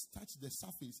I'll just touch the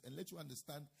surface and let you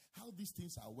understand how these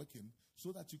things are working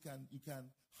so that you can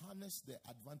harness the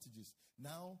advantages.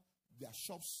 Now, there are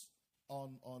shops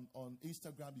on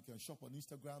Instagram. You can shop on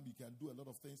Instagram. You can do a lot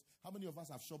of things. How many of us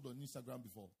have shopped on Instagram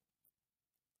before?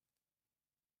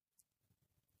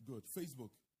 Good.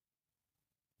 Facebook.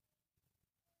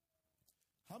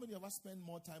 How many of us spend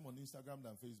more time on Instagram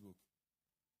than Facebook?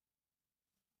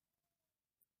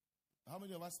 How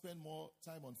many of us spend more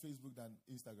time on Facebook than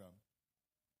Instagram?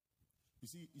 You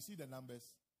see the numbers?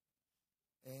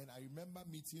 And I remember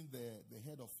meeting the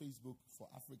head of Facebook for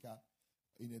Africa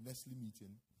in a Nestle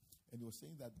meeting. And he was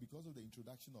saying that because of the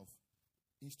introduction of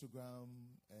Instagram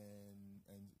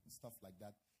and stuff like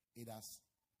that, it has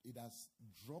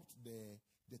dropped the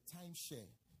timeshare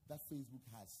that Facebook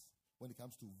has when it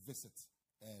comes to visits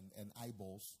and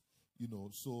eyeballs.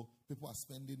 So people are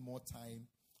spending more time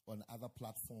on other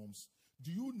platforms.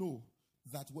 Do you know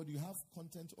that when you have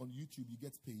content on YouTube, you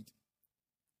get paid?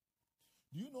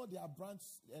 Do you know there are brands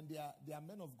and there are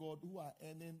men of God who are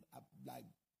earning like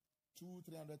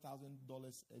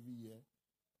 $200,000-$300,000 every year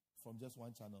from just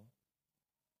one channel?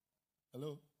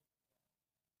 Hello?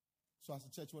 So as a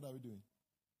church, what are we doing?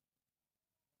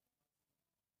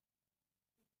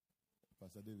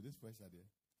 Pastor David, this pressure there.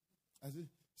 I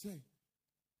say,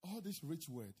 all this rich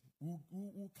word, we'll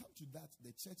come to that,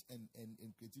 the church and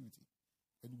creativity.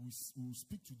 And we'll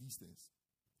speak to these things.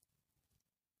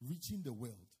 Reaching the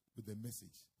world with the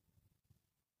message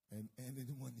and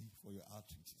earning money for your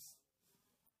outreaches.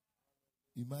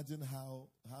 Imagine how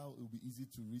it will be easy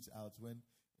to reach out when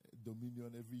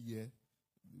Dominion every year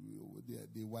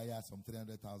they wire some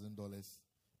 $300,000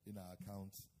 in our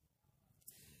account.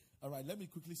 All right, let me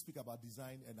quickly speak about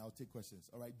design and I'll take questions.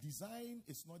 All right, design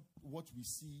is not what we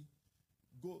see.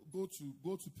 Go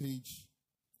to page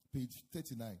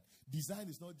 39. Design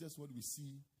is not just what we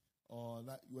see or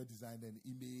like your design and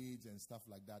image and stuff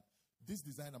like that. This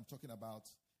design I'm talking about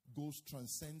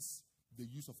transcends the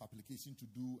use of application to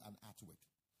do an artwork.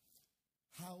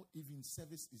 How even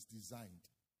service is designed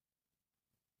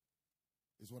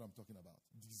is what I'm talking about.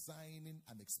 Designing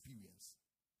an experience.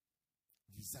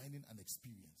 Designing an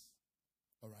experience.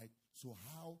 All right? So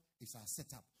how is our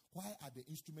setup? Why are the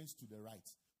instruments to the right?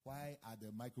 Why are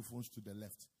the microphones to the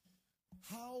left?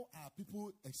 How are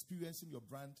people experiencing your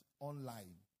brand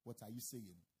online? What are you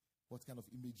saying? What kind of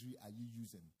imagery are you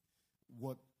using?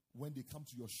 When they come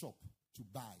to your shop to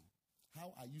buy,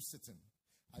 how are you sitting?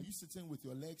 Are you sitting with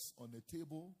your legs on the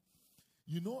table?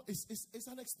 It's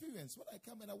an experience. When I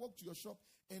come and I walk to your shop,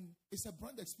 and it's a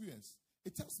brand experience.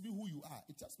 It tells me who you are.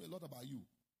 It tells me a lot about you.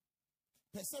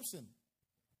 Perception.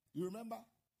 You remember?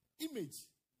 Image.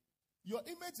 Your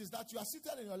image is that you are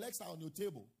seated and your legs are on your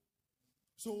table.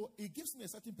 So it gives me a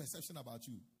certain perception about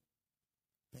you.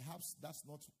 Perhaps that's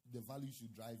not the value you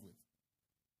should drive with.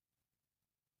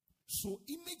 So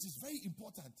image is very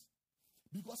important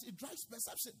because it drives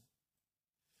perception.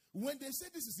 When they say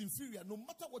this is inferior, no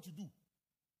matter what you do,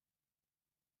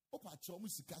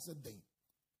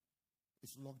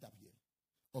 it's locked up here.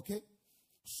 Okay?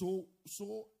 So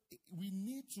we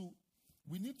need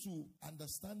to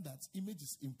understand that image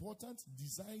is important,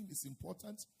 design is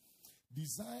important.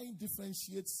 Design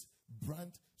differentiates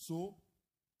brand. So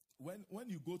when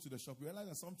you go to the shop, you realize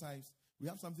that sometimes we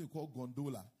have something called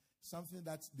gondola, something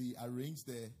that they arrange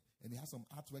there, and they have some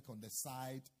artwork on the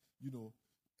side.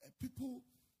 People,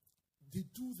 they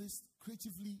do this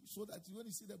creatively so that when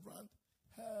you see the brand,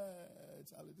 hey,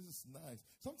 Charlie, this is nice.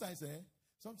 Sometimes,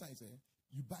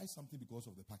 you buy something because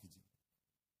of the packaging.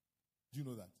 Do you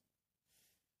know that?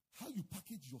 How you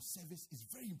package your service is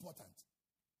very important.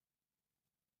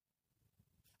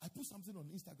 I put something on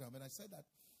Instagram and I said that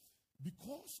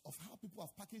because of how people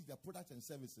have packaged their products and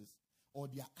services or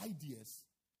their ideas,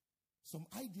 some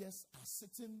ideas are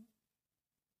sitting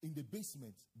in the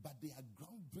basement, but they are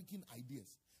groundbreaking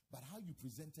ideas. But how you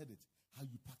presented it, how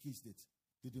you packaged it,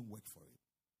 didn't work for it.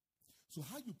 So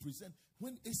how you present,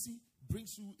 when AC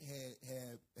brings you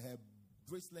her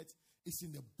bracelet, it's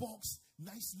in a box,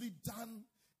 nicely done,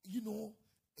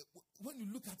 when you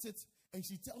look at it, and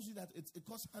she tells you that it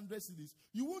costs 100 cedis,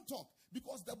 you won't talk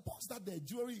because the box that the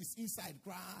jewelry is inside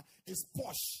is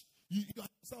posh. You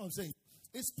understand what I'm saying?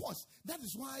 It's posh. That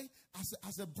is why,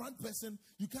 as a brand person,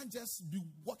 you can't just be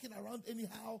walking around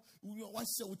anyhow. Then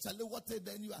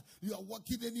you are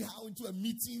walking anyhow into a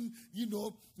meeting.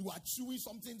 You are chewing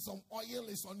something. Some oil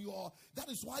is on your. That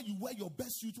is why you wear your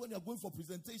best suit when you are going for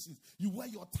presentations. You wear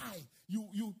your tie.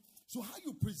 So how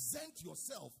you present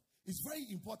yourself is very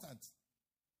important.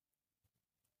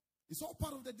 It's all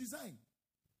part of the design.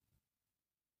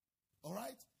 All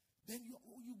right? Then you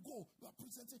go. You are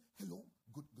presenting. Hello.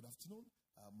 Good afternoon.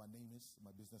 My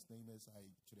business name is.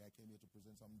 Today I came here to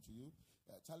present something to you.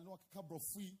 Charlie, no, I can't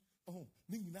free. Oh,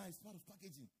 it's part of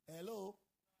packaging. Hello.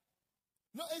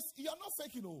 No, you're not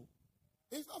faking. No,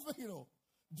 it's not faking. No,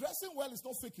 dressing well is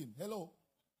not faking. Hello.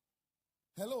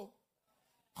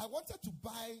 I wanted to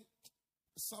buy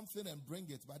something and bring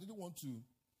it, but I didn't want to,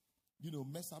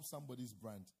 mess up somebody's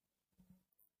brand.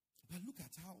 But look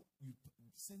at how you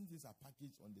send these are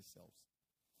packaged on the shelves.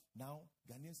 Now,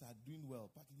 Ghanaians are doing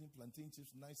well, packaging plantain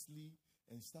chips nicely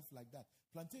and stuff like that.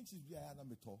 Plantain chips,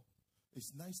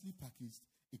 it's nicely packaged.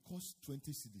 It costs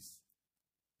 20 cedis.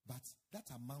 But that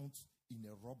amount in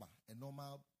a rubber, a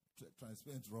normal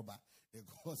transparent rubber, it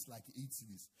costs like 8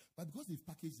 cedis. But because they've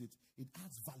packaged it, it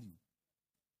adds value.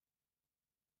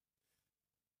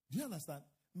 Do you understand?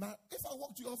 Now, if I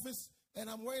walk to your office and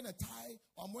I'm wearing a tie,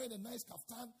 or I'm wearing a nice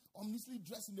kaftan, or I'm neatly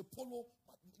dressed in the polo,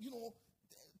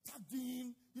 tagged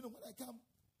in, when I come,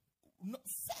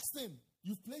 first thing,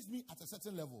 you've placed me at a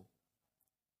certain level.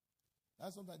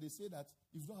 That's sometimes they say that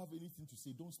if you don't have anything to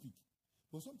say, don't speak.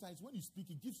 But sometimes when you speak,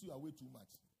 it gives you away too much.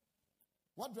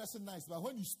 What dressing nice, but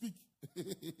when you speak,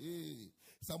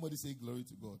 somebody say glory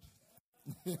to God.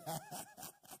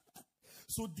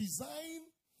 So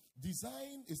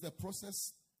design is the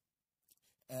process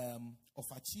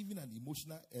of achieving an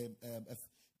emotional,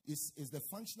 is the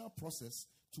functional process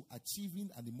to achieving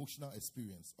an emotional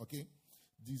experience. Okay?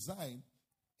 Design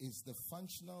is the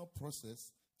functional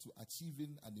process to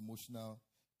achieving an emotional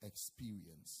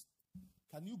experience.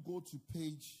 Can you go to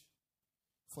page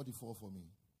 44 for me?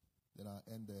 Then I'll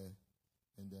end there,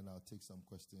 and then I'll take some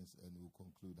questions and we'll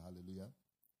conclude. Hallelujah.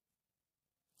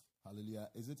 Hallelujah.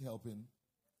 Is it helping?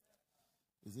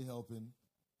 Is it helping?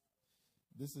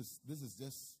 This is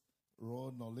just raw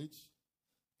knowledge.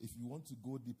 If you want to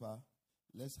go deeper,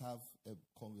 let's have a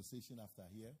conversation after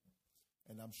here.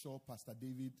 And I'm sure Pastor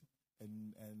David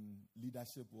and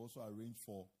leadership will also arrange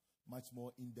for much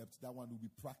more in-depth. That one will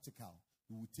be practical.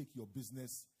 We will take your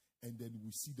business and then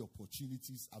we see the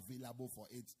opportunities available for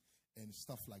it and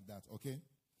stuff like that. Okay?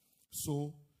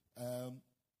 So,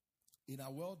 in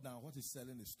our world now, what is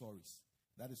selling is stories.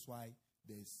 That is why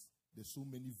there's so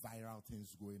many viral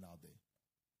things going out there.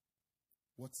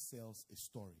 What sells a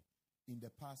story? In the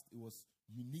past, it was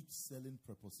unique selling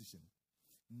proposition.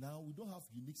 Now, we don't have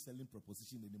unique selling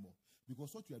proposition anymore.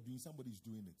 Because what you are doing, somebody is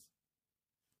doing it.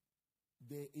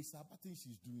 There is a thing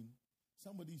she's doing.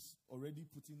 Somebody is already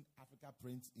putting Africa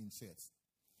print in shirts,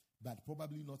 but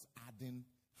probably not adding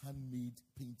handmade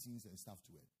paintings and stuff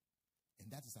to it.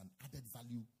 And that is an added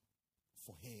value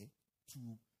for her to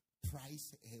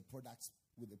price her products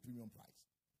with a premium price.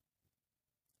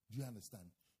 Do you understand?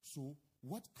 So,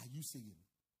 what are you saying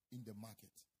in the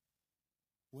market?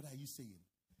 What are you saying?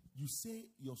 You say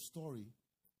your story.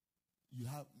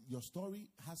 Your story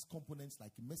has components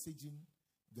like messaging,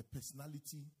 the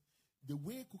personality. The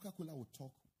way Coca-Cola will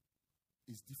talk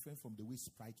is different from the way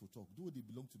Sprite will talk, though they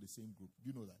belong to the same group. Do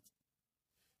you know that?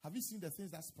 Have you seen the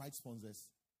things that Sprite sponsors?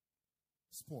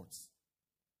 Sports,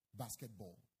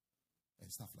 basketball,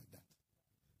 and stuff like that.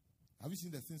 Have you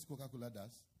seen the things Coca-Cola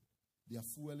does? They are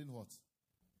fueling what?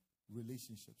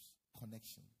 Relationships,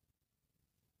 connection,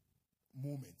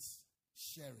 moments,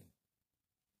 sharing.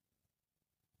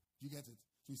 You get it?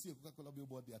 So you see a Coca-Cola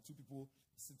billboard, there are two people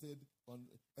seated on,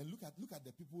 and look at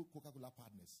the people, Coca-Cola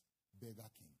partners, Burger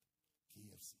King,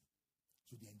 KFC.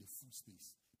 So they are in the food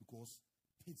space because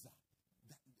pizza,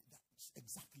 that's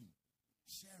exactly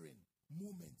sharing,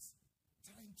 moments,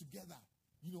 time together,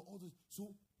 all those.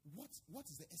 So what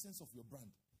is the essence of your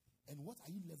brand? And what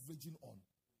are you leveraging on?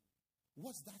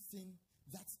 What's that thing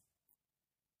that,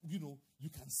 you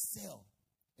can sell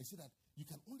and say that you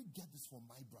can only get this from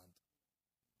my brand?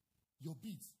 Your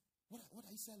beads. What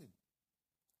are you selling?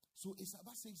 So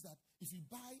Isaba says that if you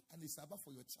buy an Isaba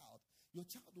for your child will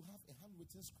have a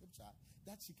handwritten scripture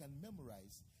that she can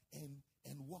memorize and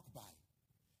walk by.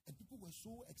 And people were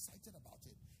so excited about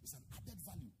it. It's an added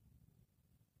value.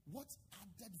 What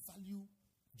added value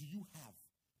do you have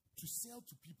to sell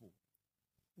to people?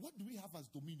 What do we have as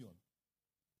dominion?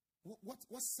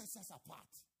 What sets us apart?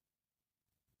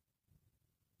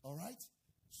 All right?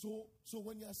 So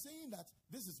when you're saying that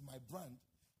this is my brand,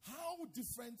 how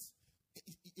different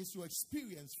is your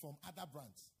experience from other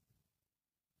brands?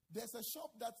 There's a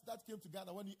shop that came to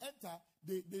Ghana. When you enter,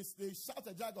 they shout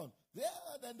a jargon. Yeah,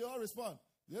 then they all respond.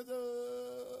 Then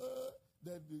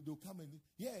they'll come in.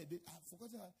 Yeah, I forgot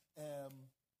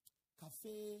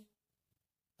cafe.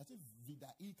 I think Vida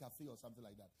E Cafe or something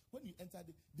like that. When you enter,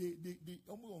 they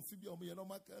almost amphibia,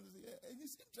 and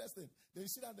it's interesting. They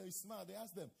sit down, they smile, they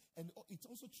ask them, and it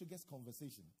also triggers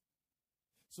conversation.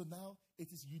 So now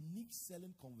it is unique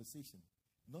selling conversation,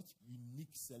 not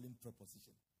unique selling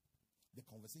proposition. The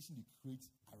conversation you create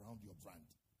around your brand.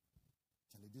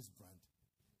 Charlie, this brand,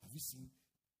 have you seen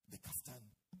the kaftan?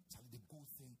 Charlie, the gold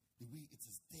thing, the way it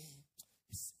is there,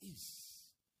 it's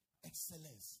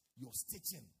excellence. Your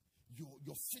stitching,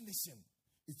 your finishing,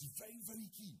 it's very, very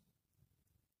key.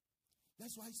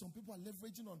 That's why some people are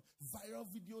leveraging on viral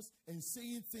videos and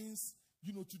saying things,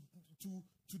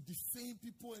 to to defame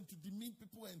people and to demean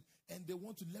people, and they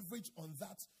want to leverage on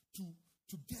that to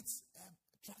get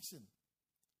traction.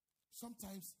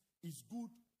 Sometimes it's good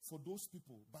for those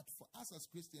people, but for us as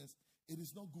Christians, it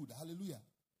is not good. Hallelujah.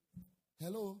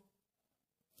 Hello.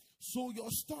 So your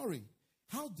story,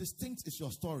 how distinct is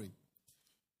your story?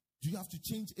 Do you have to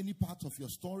change any part of your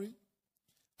story?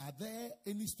 Are there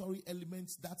any story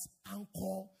elements that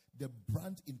anchor the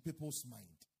brand in people's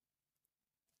mind?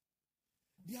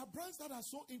 There are brands that are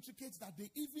so intricate that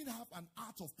they even have an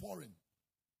art of pouring.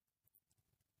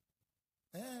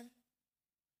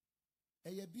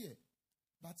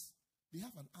 But they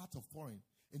have an art of pouring,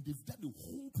 and they've done the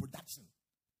whole production,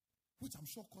 which I'm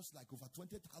sure costs like over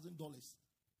 $20,000.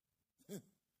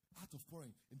 Art of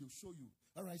pouring, and they'll show you.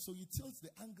 All right, so you tilt the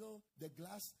angle, the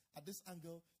glass at this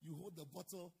angle, you hold the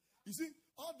bottle. You see,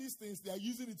 all these things, they are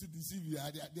using it to deceive you.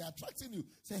 They are attracting you.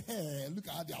 Say, hey, look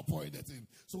at how they are pouring that in.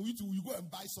 So you go and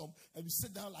buy some, and you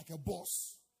sit down like a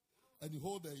boss, and you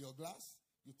hold your glass,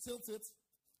 you tilt it,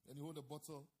 and you hold the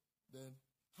bottle. Then,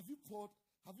 have you poured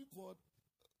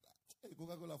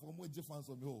Coca-Cola for more fans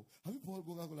on me? Have you poured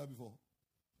Coca-Cola before?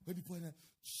 When you pour it,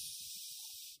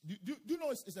 do you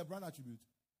know it's a brand attribute?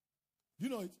 Do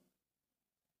you know it?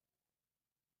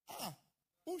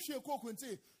 Who's your Coke and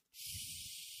say,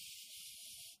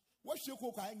 what's your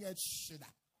Coke? I get shit.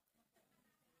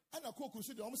 And a Coke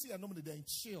should almost see a number then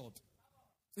chilled.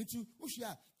 Into who's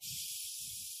your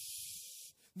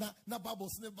na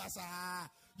bubbles never.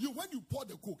 You when you pour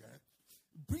the Coke,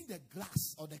 bring the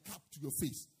glass or the cup to your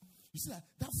face. You see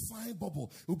that fine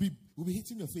bubble will be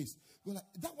hitting your face. You're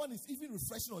like, that one is even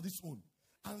refreshing on its own.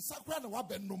 And sakura na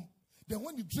wabenum. Then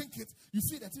when you drink it, you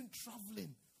feel that thing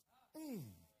traveling.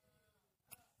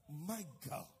 My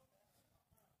God.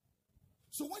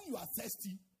 So when you are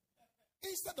thirsty,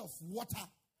 instead of water,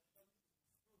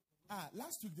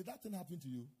 last week, did that thing happen to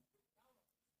you?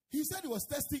 He said he was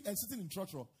thirsty and sitting in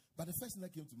church, but the first thing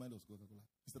that came to mind was Coca-Cola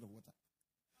instead of water.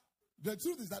 The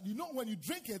truth is that when you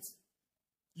drink it,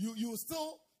 you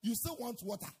still want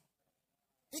water.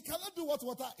 It cannot do what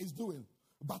water is doing,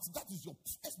 but that is your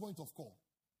first point of call.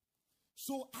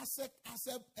 So as a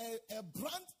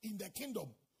brand in the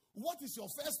kingdom, what is your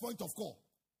first point of call?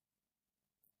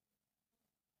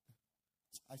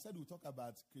 I said we'll talk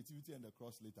about creativity and the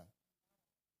cross later.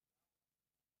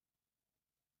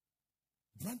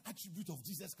 Brand attribute of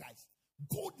Jesus Christ.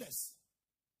 Boldness.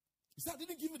 He said, I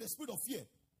didn't give you the spirit of fear.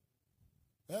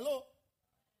 Hello?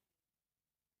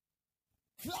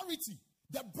 Clarity.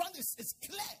 The brand is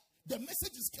clear. The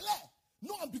message is clear.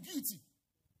 No ambiguity.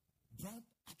 Brand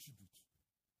attribute.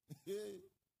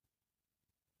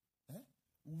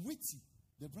 Witty.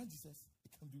 The brand says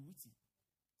it can be witty.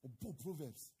 Or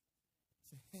Proverbs.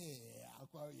 Say, hey, I'll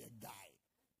call you a guy.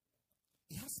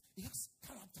 He has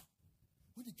character.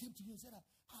 When he came to you and said,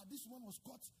 this one was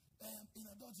caught in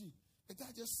adultery, the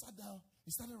guy just sat down.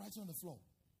 He started writing on the floor.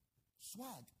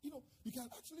 Swag. You can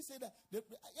actually say that.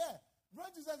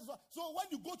 Brand is swag. So when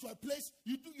you go to a place,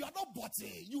 you are not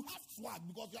body. You have swag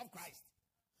because you have Christ.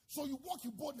 So you walk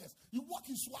in boldness. You walk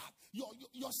in swag.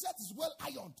 Your shirt is well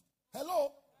ironed.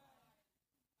 Hello?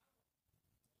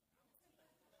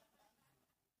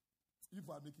 You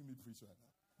are making me preach right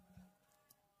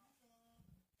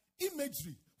now.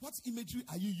 Imagery. What imagery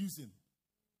are you using?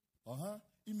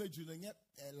 Imagery,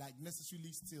 like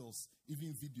necessarily stills,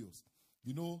 even videos.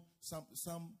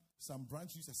 Some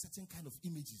brands use a certain kind of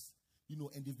images,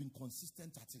 and they've been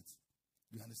consistent at it.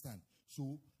 You understand?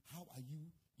 So how are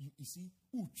you? You see,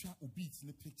 ucha beat in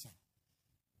the picture.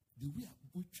 The way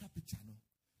we try picture, no.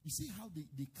 You see how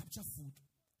they capture food.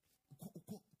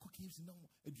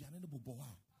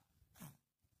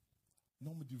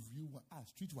 No, the real one.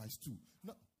 Streetwise too.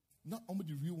 Not only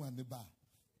the real one, the bar.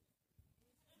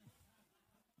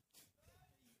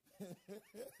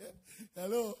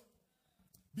 Hello?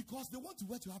 Because they want to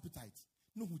whet your appetite.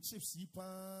 No, who chips,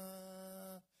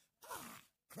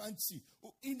 crunchy.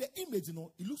 In the image,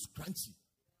 it looks crunchy.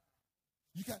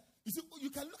 You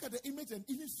can look at the image and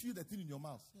even feel the thing in your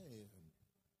mouth. Hey,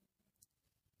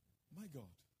 my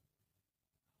God.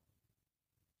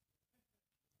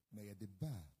 May the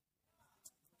bar.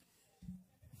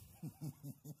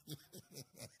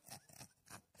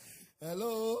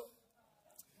 Hello.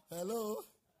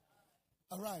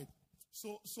 All right.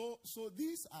 So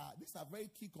these are very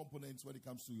key components when it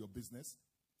comes to your business.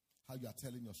 How you are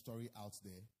telling your story out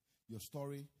there. Your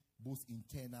story, both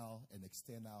internal and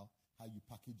external. How you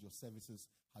package your services.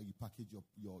 How you package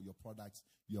your products.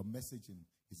 Your messaging.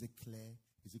 Is it clear?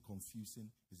 Is it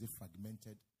confusing? Is it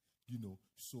fragmented?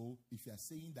 So if you are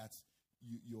saying that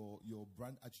your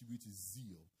brand attribute is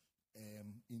zeal,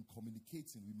 in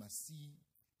communicating, we must see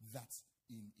that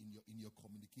in your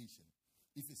communication.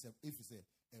 If it's a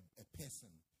person,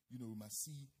 you know, we must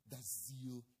see that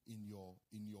zeal in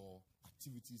your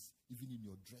activities, even in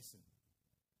your dressing.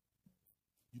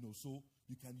 You know, so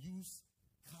you can use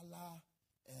color,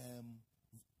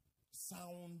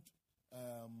 sound,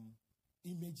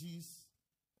 images,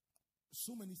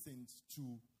 so many things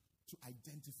to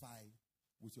identify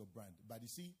with your brand. But you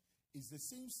see, it's the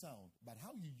same sound, but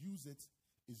how you use it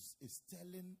is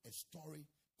telling a story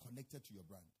connected to your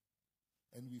brand.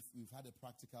 And we've had a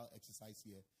practical exercise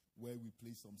here where we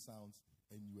play some sounds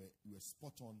and you were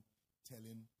spot on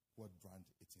telling what brand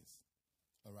it is.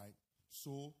 All right.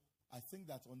 So I think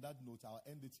that on that note, I'll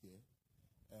end it here.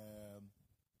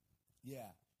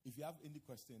 If you have any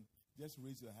question, just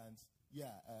raise your hands.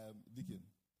 Deacon,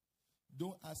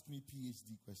 don't ask me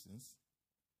PhD questions.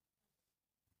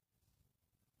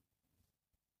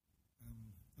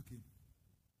 Okay.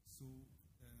 So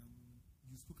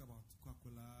you spoke about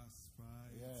Coca-Cola,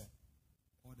 Sprite,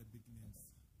 all the big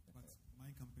names. But my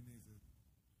company is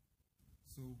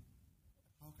so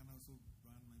how can I also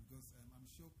brand mine? Because I'm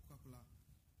sure Coca-Cola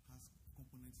has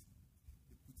components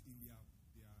they put in their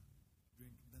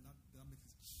drink. Then that makes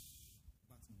it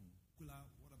but cola,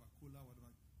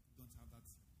 whatever, don't have that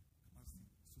capacity.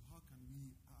 So how can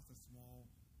we, as a small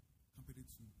company,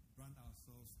 to brand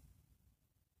ourselves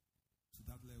to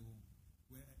that level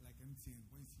where, like MTN,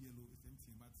 when it's yellow, it's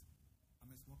MTN, but I'm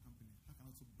a small company. How can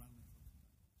I also brand myself?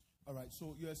 All right,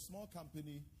 so you're a small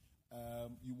company.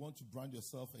 You want to brand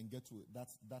yourself and get to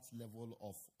that level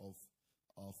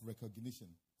of recognition.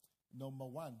 Number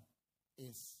one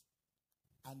is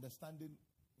understanding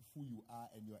who you are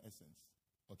and your essence.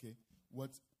 Okay,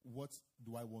 what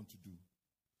do I want to do?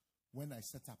 When I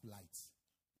set up lights,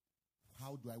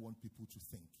 how do I want people to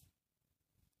think?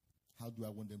 How do I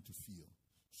want them to feel?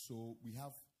 So we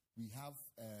have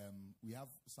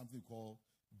something called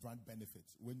brand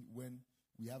benefits. When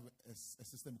we have a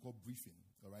system called briefing.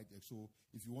 All right. So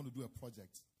if you want to do a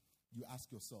project, you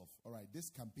ask yourself, all right, this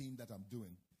campaign that I'm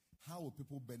doing, how will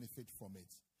people benefit from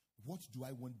it? What do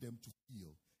I want them to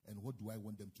feel? And what do I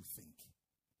want them to think?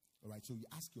 All right. So you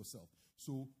ask yourself.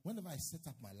 So whenever I set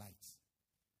up my lights,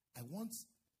 I want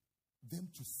them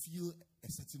to feel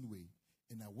a certain way,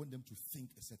 and I want them to think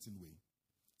a certain way.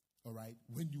 All right.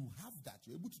 When you have that,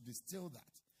 you're able to distill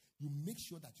that. You make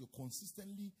sure that you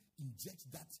consistently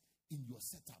inject that in your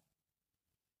setup.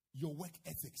 Your work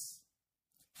ethics,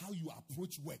 how you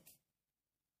approach work.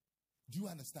 Do you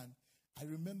understand? I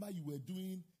remember you were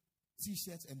doing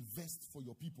T-shirts and vests for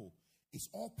your people. It's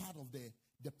all part of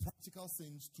the practical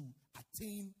things to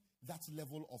attain that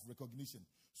level of recognition.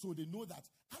 So they know that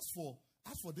as for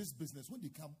this business, when they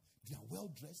come, they are well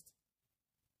dressed.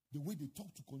 The way they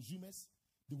talk to consumers,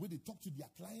 the way they talk to their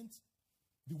clients,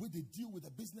 the way they deal with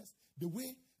the business, the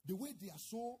way they are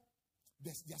so,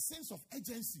 their sense of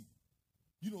urgency.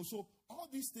 You know, so all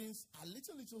these things are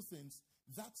little things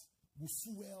that will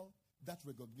fuel that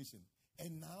recognition.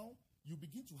 And now you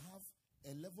begin to have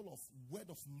a level of word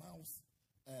of mouth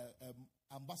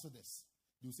ambassadors.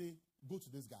 They'll say, go to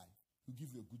this guy, he'll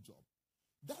give you a good job.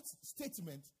 That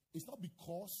statement is not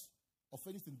because of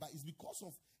anything, but it's because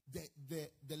of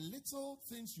the little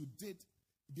things you did,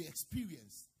 the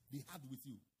experience they had with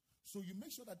you. So you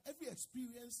make sure that every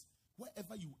experience,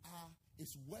 wherever you are,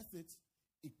 is worth it.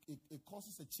 It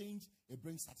causes a change. It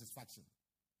brings satisfaction.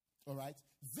 All right.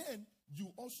 Then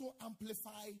you also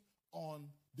amplify on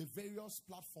the various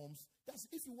platforms. That's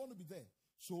if you want to be there.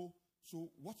 So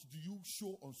what do you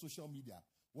show on social media?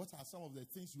 What are some of the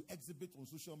things you exhibit on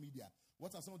social media?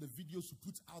 What are some of the videos you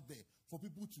put out there for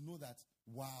people to know that,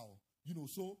 wow, you know,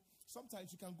 so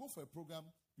sometimes you can go for a program,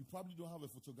 you probably don't have a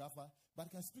photographer, but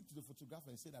you can speak to the photographer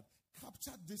and say that,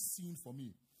 capture this scene for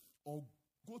me. Or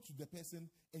go to the person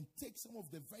and take some of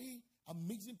the very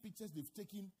amazing pictures they've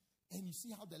taken, and you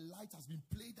see how the light has been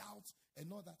played out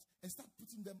and all that, and start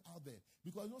putting them out there.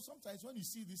 Because, you know, sometimes when you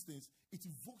see these things, it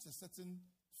evokes a certain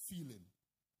feeling.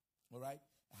 All right?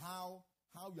 How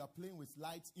you are playing with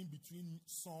lights in between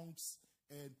songs,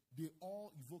 and they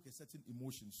all evoke a certain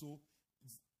emotion. So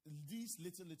these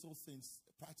little things,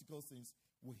 practical things,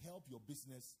 will help your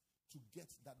business to get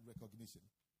that recognition.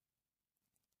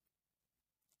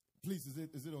 Please,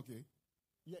 is it okay?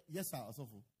 Yeah, yes, sir,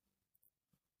 Asofo.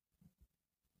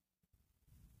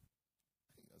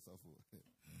 Asofo.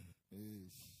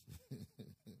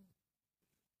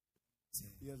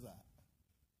 Yes, sir.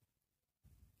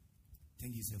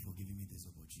 Thank you, sir, for giving me this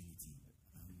opportunity.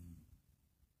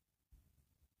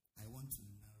 I want to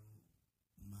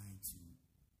narrow mine to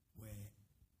where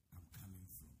I'm coming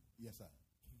from. Yes, sir.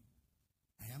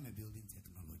 I am a building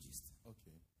technologist.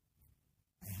 Okay.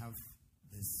 I have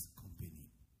this company.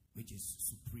 which is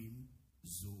Supreme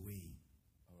Zoe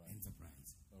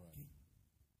Enterprise. All right. Okay.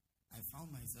 I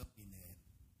found myself in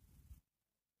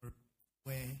a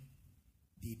where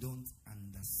they don't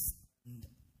understand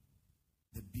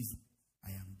the business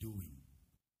I am doing.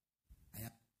 I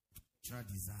have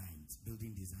structural designs,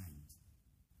 building designs,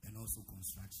 and also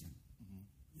construction. Mm-hmm.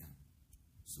 Yeah.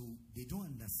 So they don't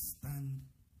understand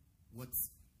what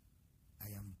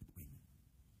I am doing.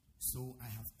 So I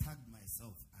have tagged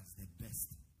myself as the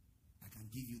best. I can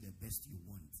give you the best you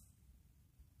want.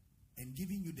 And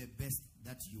giving you the best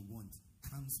that you want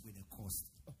comes with a cost.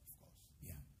 Of course.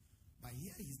 Yeah. But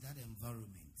here is that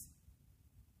environment.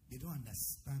 They don't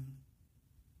understand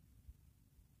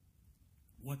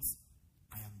what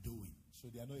I am doing. So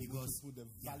they are not able to put the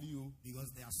value.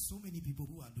 Because there are so many people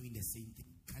who are doing the same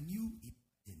thing. Can you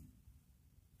imagine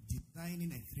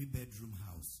designing a 3-bedroom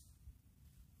house?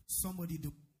 Somebody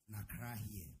do in Accra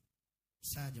here,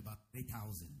 charge about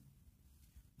 3,000.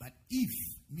 But if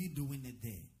me doing it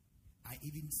there, I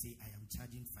even say I am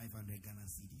charging 500 Ghana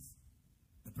cedis,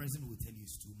 the person will tell you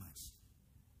it's too much.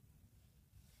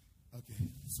 Okay.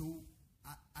 So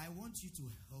I want you to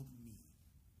help me.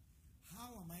 How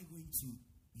am I going to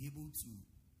be able to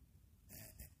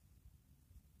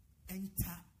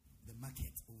enter the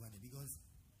market over there? Because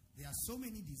there are so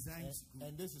many designs.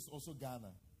 And this is also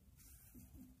Ghana.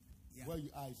 Yeah. Where you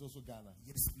are is also Ghana.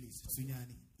 Yes, please.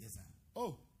 Sunyani. Yes, sir.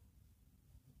 Oh.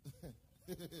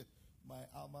 My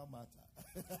alma mater.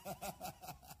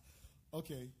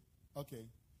 Okay.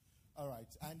 All right.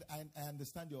 And I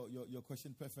understand your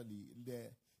question perfectly.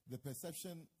 The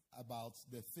perception about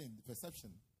the thing, the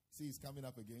perception, see, it's coming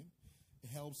up again. It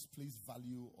helps place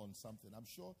value on something. I'm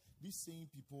sure these same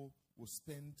people will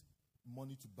spend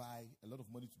money to buy, a lot of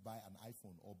money to buy an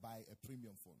iPhone or buy a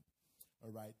premium phone.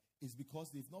 All right. It's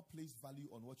because they've not placed value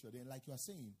on what you're doing. Like you are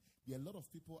saying, there are a lot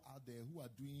of people out there who are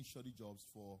doing shoddy jobs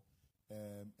for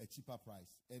a cheaper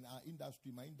price. And our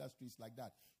industry, my industry is like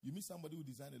that. You meet somebody who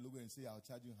designed a logo and say, I'll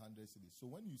charge you 100 cedis. So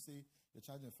when you say you're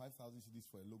charging 5,000 cedis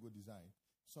for a logo design,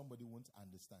 somebody won't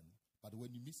understand. But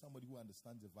when you meet somebody who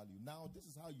understands the value, now this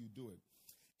is how you do it.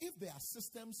 If there are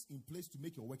systems in place to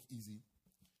make your work easy,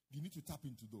 you need to tap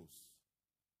into those.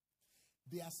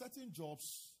 There are certain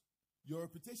jobs, your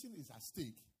reputation is at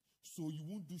stake, so you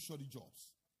won't do shoddy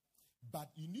jobs. But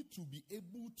you need to be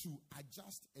able to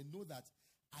adjust and know that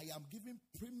I am giving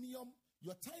premium.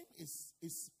 Your time is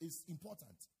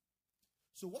important.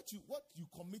 So what you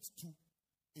commit to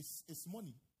is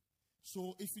money.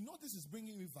 So if you know this is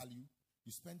bringing me value,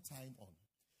 you spend time on.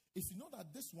 If you know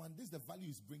that this is the value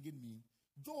is bringing me,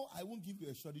 though I won't give you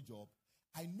a shoddy job,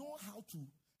 I know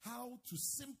how to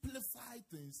simplify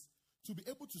things to be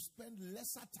able to spend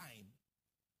lesser time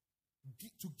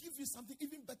to give you something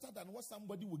even better than what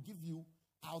somebody will give you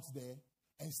out there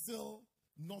and still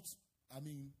not,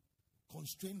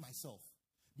 constrain myself.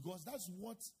 Because that's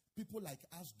what people like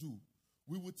us do.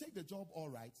 We will take the job all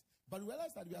right, but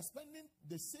realize that we are spending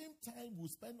the same time we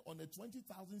spend on a 20,000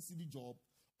 cedi job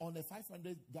on a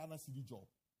 500 Ghana cedi job.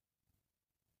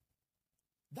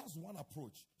 That's one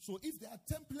approach. So if there are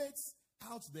templates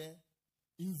out there,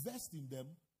 invest in them.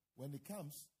 When it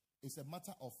comes, it's a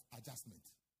matter of adjustment.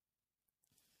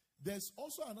 There's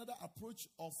also another approach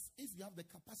of if you have the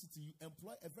capacity, you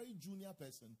employ a very junior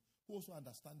person who also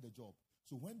understands the job.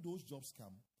 So when those jobs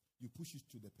come, you push it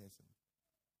to the person.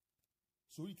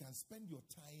 So you can spend your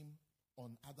time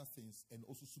on other things and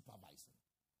also supervising.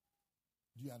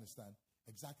 Do you understand?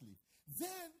 Exactly.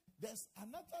 Then there's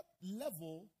another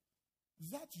level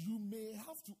that you may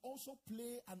have to also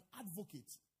play an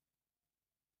advocate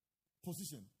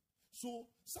position. So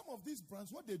some of these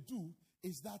brands, what they do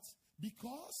is that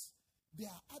because there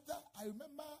are other, I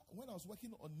remember when I was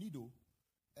working on Nido,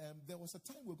 there was a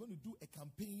time we were going to do a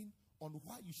campaign on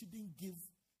why you shouldn't give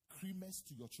creamers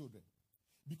to your children.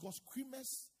 Because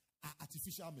creamers are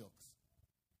artificial milks.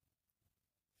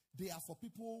 They are for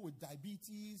people with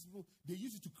diabetes. They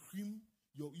use it to cream,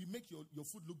 you make your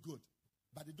food look good,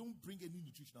 but they don't bring any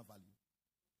nutritional value.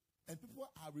 And people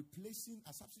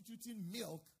are substituting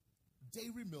milk,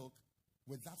 dairy milk,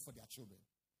 with that for their children.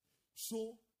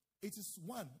 So it is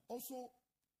one, also,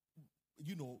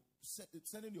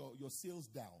 sending your sales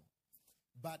down.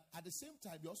 But at the same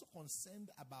time, you're also concerned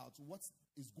about what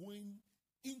is going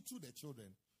into the children.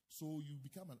 So you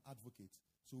become an advocate.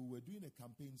 So we're doing a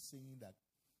campaign saying that,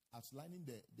 outlining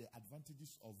the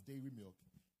advantages of dairy milk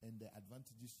and the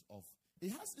advantages of,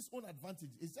 it has its own advantage.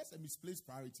 It's just a misplaced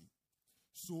priority.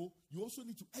 So you also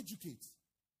need to educate.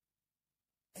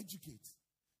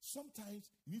 Sometimes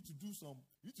you need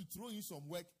to throw in some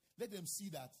work. Let them see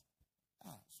that,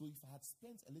 so if I had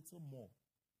spent a little more,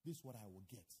 this is what I will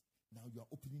get. Now you are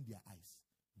opening their eyes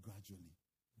gradually.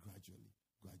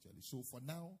 So for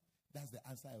now, that's the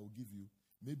answer I will give you.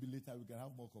 Maybe later we can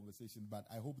have more conversation, but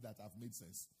I hope that I've made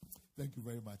sense. Thank you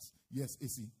very much. Yes,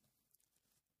 AC.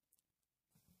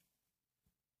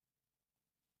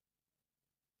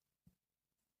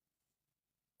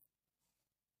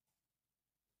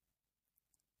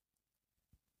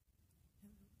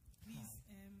 Please,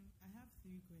 I have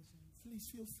 3 questions. Please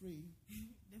feel free.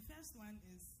 The first one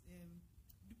is,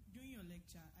 during your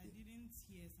lecture, I didn't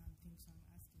hear something, so I'm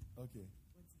asking. Okay.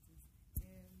 What it is.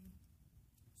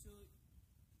 So,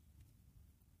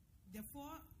 the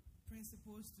 4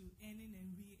 principles to earning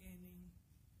and re-earning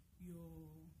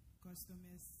your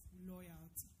customers'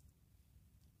 loyalty.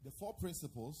 The 4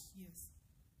 principles? Yes.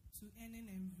 To earning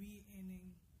and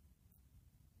re-earning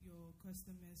your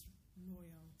customers'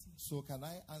 loyalty. So can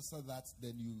I answer that?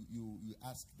 Then you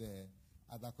ask the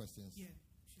other questions. Yeah,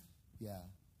 sure. Yeah,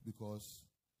 because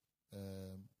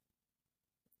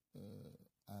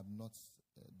I'm not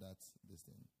that this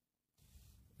thing.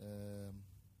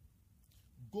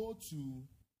 Go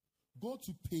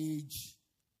to page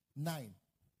 9.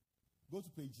 Go to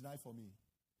page 9 for me.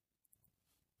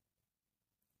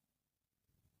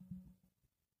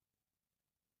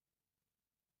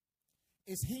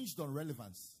 It's hinged on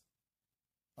relevance.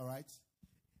 All right?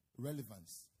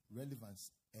 Relevance.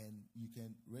 And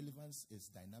relevance is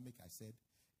dynamic, I said.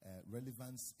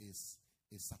 Relevance is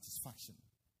satisfaction.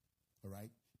 All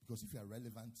right? Because if you are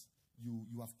relevant,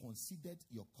 you have considered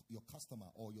your customer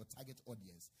or your target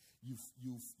audience.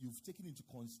 You've taken into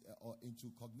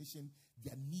cognition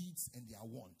their needs and their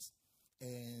wants,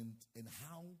 and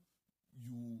how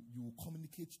you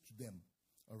communicate to them.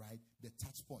 All right, the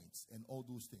touch points and all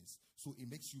those things. So it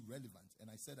makes you relevant. And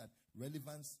I said that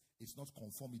relevance is not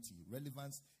conformity.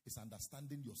 Relevance is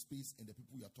understanding your space and the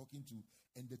people you are talking to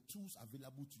and the tools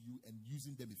available to you and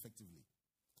using them effectively.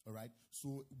 All right.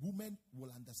 So women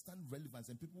will understand relevance,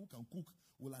 and people who can cook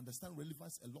will understand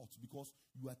relevance a lot, because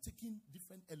you are taking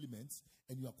different elements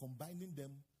and you are combining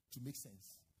them to make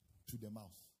sense to the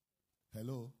mouth.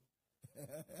 Hello.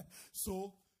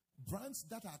 So brands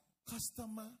that are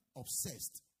customer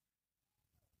obsessed.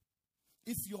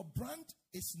 If your brand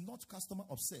is not customer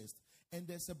obsessed, and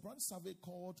there's a brand survey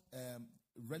called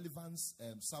Relevance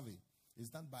Survey. It's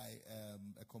done by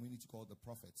a community called The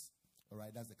Prophets. All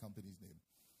right, that's the company's name.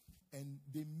 And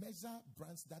they measure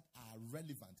brands that are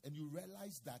relevant. And you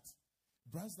realize that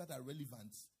brands that are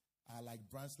relevant are like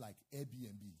brands like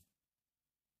Airbnb,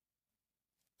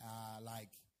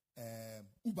 like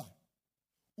Uber.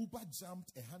 Uber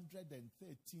jumped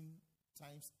 113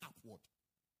 times upward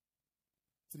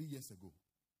 3 years ago.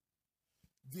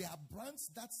 They are brands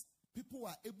that people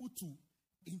are able to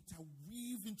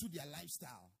interweave into their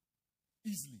lifestyle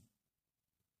easily.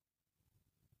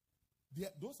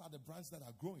 Those are the brands that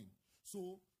are growing.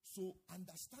 So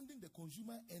understanding the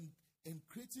consumer and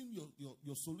creating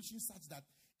your solution such that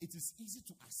it is easy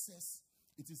to access,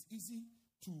 it is easy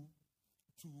to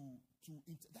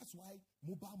that's why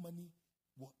mobile money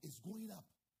is going up.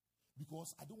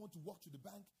 Because I don't want to walk to the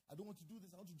bank. I don't want to do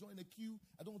this. I want to join a queue.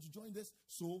 I don't want to join this.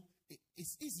 So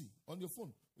it's easy on your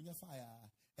phone. When you're fire.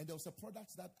 And there was a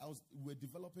product that we're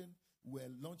developing, we're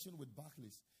launching with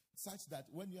Barclays, such that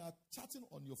when you are chatting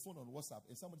on your phone on WhatsApp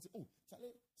and somebody says, "Oh,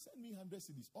 Charlie, send me 100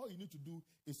 cedis." All you need to do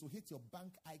is to hit your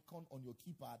bank icon on your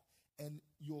keypad, and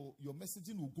your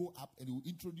messaging will go up and it will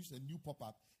introduce a new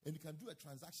pop-up, and you can do a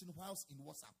transaction whilst in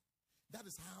WhatsApp. That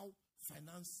is how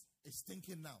finance is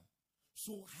thinking now.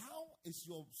 So how is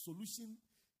your solution,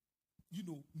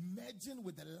 merging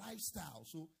with the lifestyle?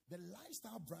 So the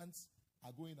lifestyle brands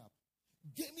are going up.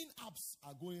 Gaming apps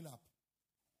are going up.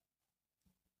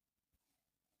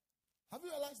 Have you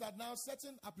realized that now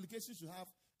certain applications you have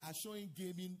are showing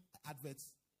gaming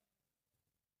adverts?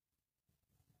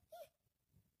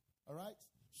 All right?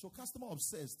 So customer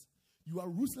obsessed. You are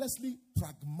ruthlessly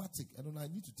pragmatic. I don't know, I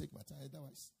need to take my time,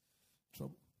 otherwise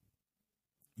trouble.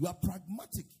 You are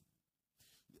pragmatic.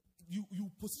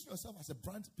 You position yourself as a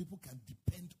brand people can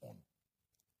depend on.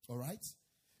 All right?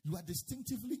 You are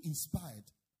distinctively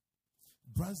inspired.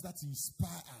 Brands that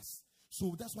inspire us.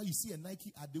 So that's why you see a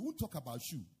Nike ad. They won't talk about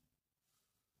you.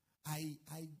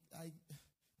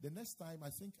 The next time I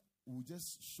think we'll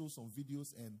just show some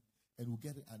videos and we'll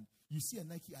get it. And you see a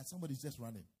Nike ad, somebody's just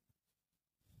running.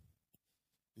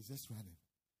 It's just running.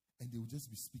 And they will just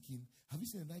be speaking. Have you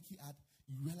seen a Nike ad?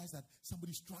 You realize that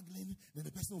somebody's struggling, then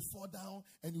the person will fall down,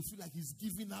 and you feel like he's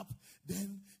giving up.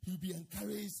 Then he'll be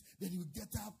encouraged, then he'll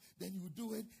get up, then he will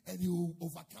do it, and he will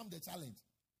overcome the challenge.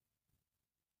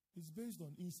 It's based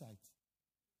on insight.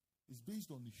 It's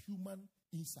based on human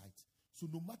insight. So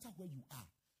no matter where you are,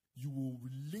 you will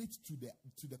relate to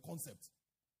the concept.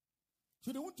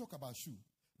 So they won't talk about shoe,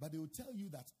 but they will tell you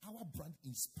that our brand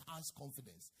inspires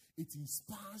confidence. It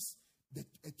inspires the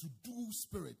to-do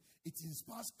spirit. It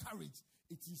inspires courage.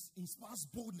 It inspires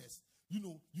boldness. You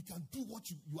know, you can do what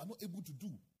you are not able to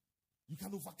do. You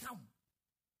can overcome.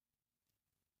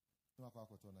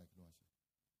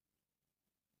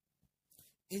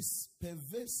 It's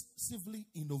pervasively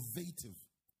innovative.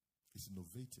 It's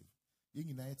innovative. I'm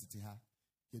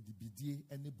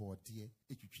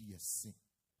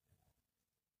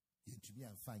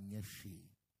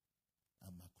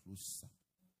a close up.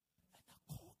 And I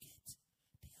call it.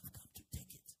 They have come to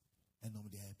take it. And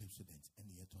they are president and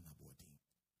yet on a boarding.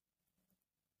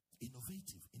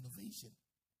 Innovation.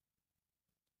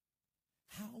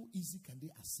 How easy can they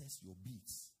access your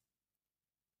beats?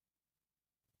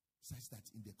 Such that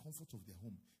in the comfort of their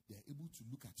home, they are able to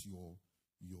look at your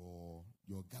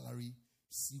gallery,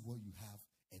 see what you have,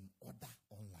 and order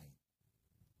online.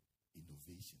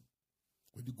 Innovation.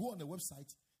 When you go on the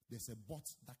website, there's a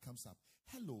bot that comes up.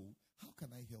 Hello, how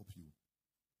can I help you?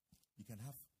 You can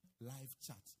have live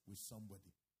chat with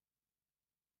somebody.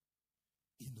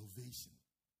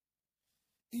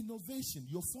 Innovation.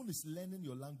 Your phone is learning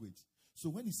your language. So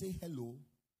when you say hello,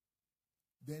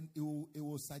 then it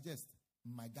will suggest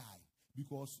my guy.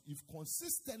 Because you've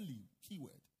consistently,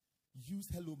 keyword, use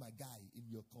hello my guy in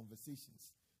your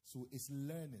conversations. So it's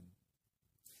learning.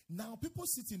 Now people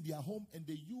sit in their home and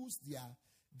they use their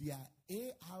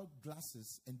AR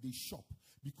glasses and they shop.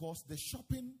 Because the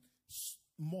shopping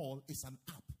mall is an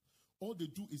app. All they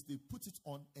do is they put it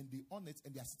on and they on it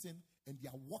and they are sitting and they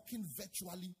are walking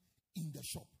virtually in the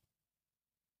shop.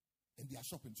 And they are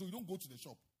shopping. So you don't go to the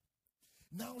shop.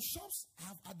 Now shops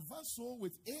have advanced so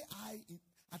with AI,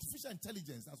 artificial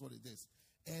intelligence, that's what it is.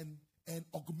 And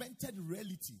augmented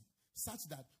reality. Such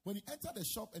that when you enter the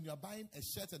shop and you are buying a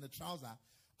shirt and a trouser,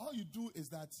 all you do is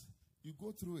that you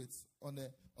go through it on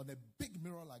a big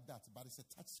mirror like that, but it's a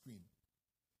touch screen.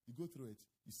 You go through it,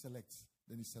 you select,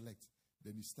 then you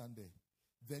stand there.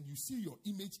 Then you see your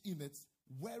image in it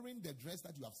wearing the dress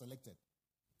that you have selected.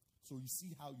 So you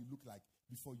see how you look like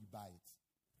before you buy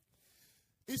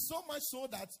it. It's so much so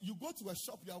that you go to a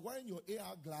shop, you are wearing your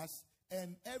AR glass,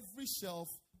 and every shelf,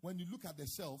 when you look at the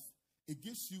shelf, it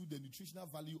gives you the nutritional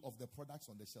value of the products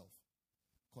on the shelf.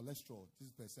 Cholesterol, this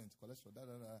is percent, cholesterol,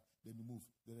 then you move.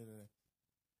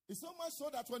 It's so much so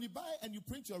that when you buy and you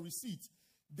print your receipt,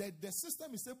 the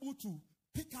system is able to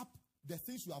pick up the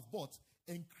things you have bought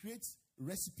and create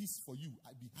recipes for you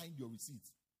behind your receipt.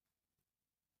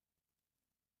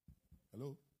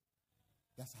 Hello?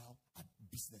 That's how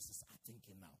businesses are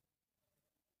thinking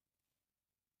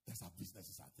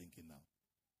now.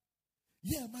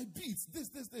 Yeah, my beats,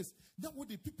 this. Now what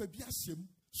the people be ashamed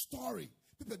story.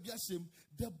 People be ashamed.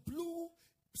 The blue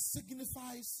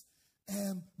signifies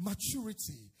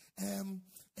maturity,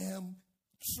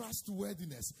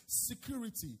 trustworthiness,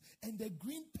 security, and the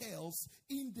green pearls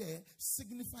in there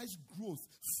signifies growth,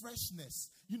 freshness.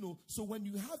 You know, so when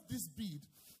you have this bead,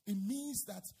 it means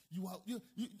that you are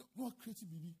creative,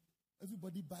 baby.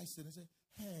 Everybody buys it and say,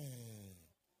 hey,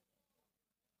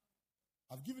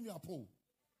 I've given you a pole.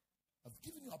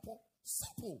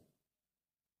 Simple.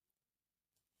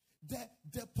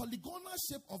 The polygonal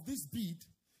shape of this bead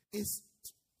is.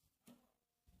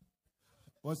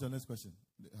 What's your next question?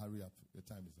 Hurry up. The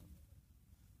time is up.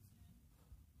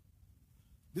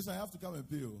 This I have to come and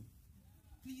pay you.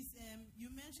 Please, you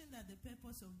mentioned that the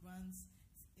purpose of brands,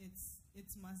 it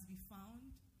must be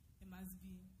found, it must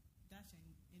be dashed,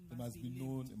 and it must be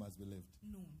known, it must be lived.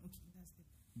 Known, okay, that's it.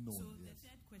 Known, so yes. The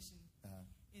third question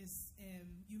is,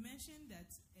 you mentioned that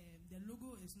the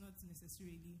logo is not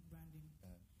necessarily branding,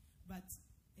 but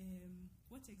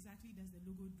what exactly does the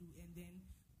logo do? And then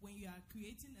when you are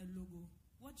creating a logo,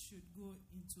 what should go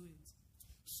into it?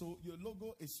 So your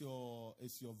logo is your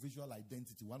visual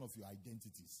identity, one of your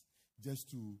identities,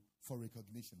 just for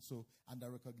recognition. So under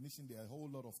recognition, there are a whole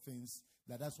lot of things.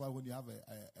 That's why when you have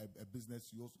a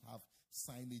business, you also have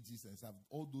signages and stuff.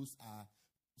 All those are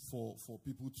for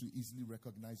people to easily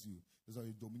recognize you. There's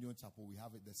a Dominion Chapel. We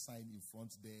have the sign in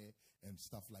front there and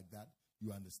stuff like that.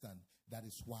 You understand? That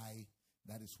is why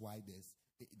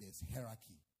there's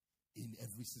hierarchy in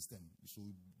every system. So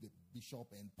the bishop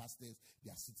and pastors,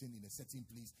 they are sitting in a certain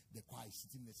place. The choir is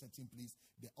sitting in a certain place.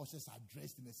 The ushers are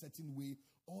dressed in a certain way.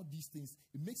 All these things,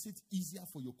 it makes it easier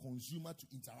for your consumer to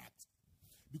interact.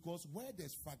 Because where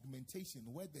there's fragmentation,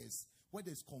 where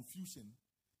there's confusion,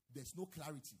 there's no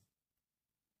clarity.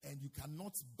 And you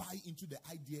cannot buy into the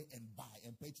idea and buy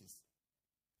and purchase.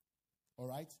 All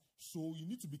right? So you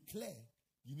need to be clear.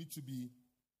 You need to be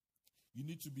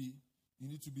You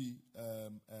need to be,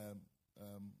 the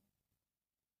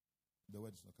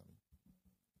word is not coming.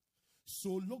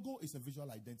 So logo is a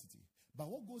visual identity. But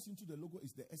what goes into the logo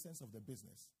is the essence of the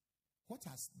business. What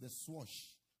has the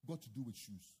swoosh got to do with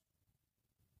shoes?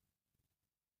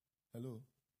 Hello?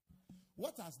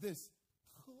 What has this?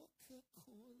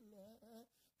 Coca-Cola.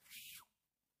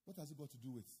 What has it got to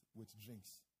do with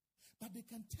drinks? But they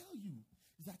can tell you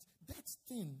that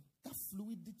thing, that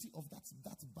fluidity of that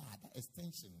bar, that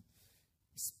extension,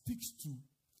 speaks to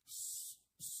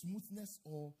smoothness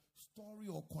or story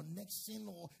or connection,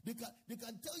 or they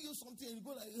can tell you something and you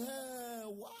go like, hey,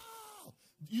 wow.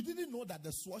 You didn't know that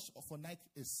the swoosh for Nike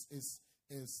is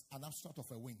an abstract of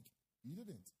a wing. You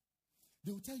didn't.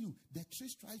 They will tell you the 3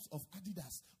 stripes of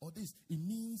Adidas or this, it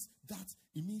means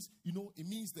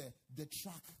the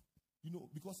track,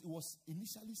 because it was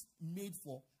initially made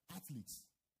for athletes.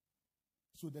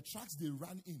 So the tracks they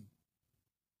ran in,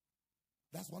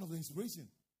 that's one of the inspiration.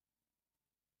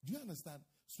 Do you understand?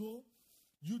 So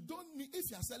you don't need,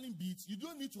 if you are selling beats, you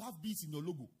don't need to have beats in your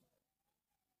logo.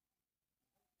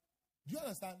 Do you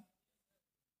understand?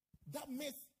 That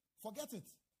myth, forget it.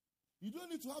 You don't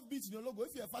need to have beats in your logo.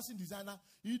 If you're a fashion designer,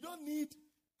 you don't need,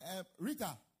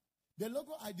 Rita, the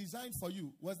logo I designed for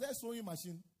you, was there a sewing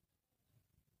machine?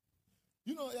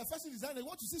 You're a fashion designer, you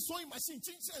want to see sewing machine.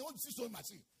 Chinchina, you want to see sewing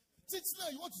machine.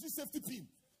 Chinchina, you want to see safety pin.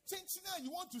 Chinchina, you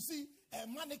want to see a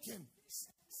mannequin.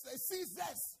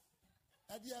 Scissors.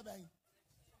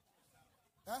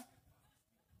 Huh?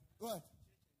 What?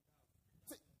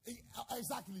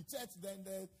 Exactly. Church, then,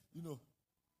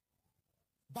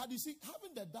 But you see,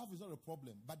 having the dove is not a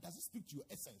problem. But does it speak to your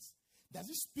essence? Does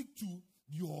it speak to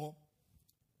your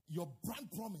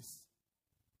brand promise?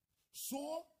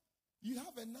 So, you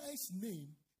have a nice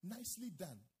name, nicely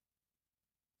done.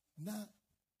 Now,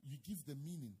 you give the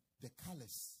meaning, the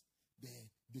colors,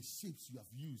 the shapes you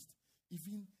have used,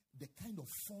 even the kind of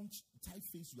font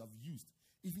typeface you have used,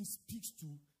 even speaks to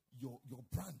your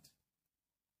brand.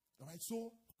 All right,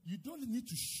 so you don't need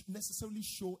to necessarily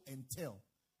show and tell.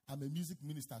 I'm a music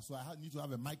minister, so I need to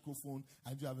have a microphone.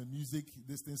 I need to have a music,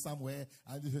 this thing somewhere.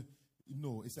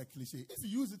 No, it's a cliche. If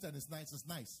you use it and it's nice, it's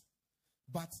nice.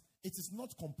 But it is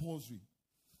not compulsory.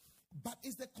 But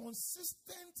it's the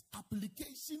consistent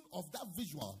application of that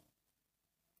visual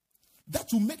that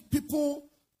will make people,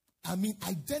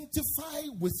 identify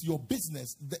with your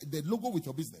business, the logo with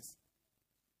your business.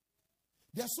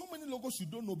 There are so many logos you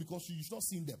don't know because you've not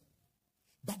seen them.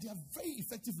 But they are very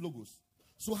effective logos.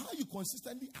 So how you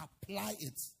consistently apply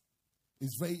it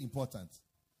is very important.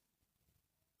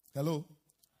 Hello?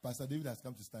 Pastor David has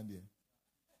come to stand here.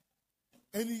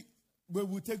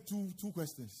 We'll take two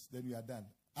questions, then we are done.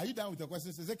 Are you done with the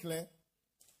questions? Is it clear?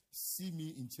 See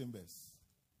me in chambers.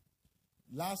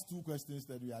 Last 2 questions,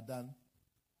 then we are done.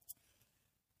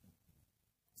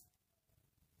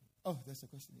 Oh, there's a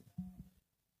question here.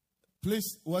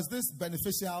 Please, was this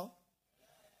beneficial?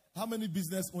 How many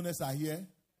business owners are here?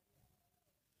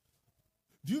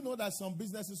 Do you know that some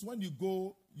businesses, when you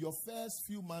go, your first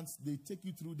few months, they take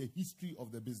you through the history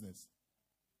of the business?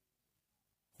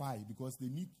 Why? Because they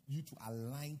need you to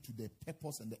align to the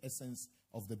purpose and the essence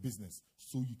of the business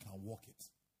so you can walk it.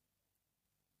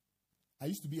 I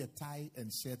used to be a tie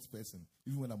and shirt person,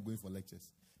 even when I'm going for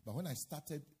lectures. But when I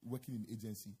started working in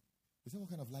agency, they said, what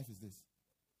kind of life is this?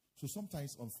 So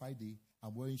sometimes on Friday,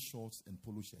 I'm wearing shorts and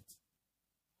polo shirt.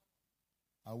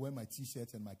 I wear my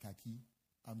t-shirt and my khaki.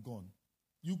 I'm gone.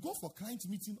 You go for client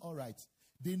meeting, all right.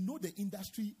 They know the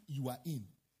industry you are in.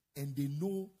 And they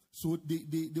know, so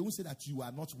they won't say that you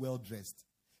are not well dressed.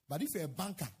 But if you're a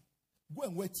banker, go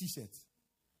and wear t-shirt.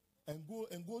 And go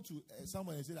to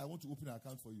someone and say, I want to open an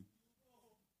account for you.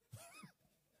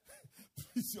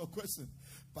 Please, your question.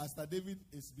 Pastor David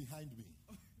is behind me.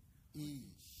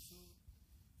 So,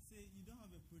 say you don't have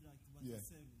a product, but a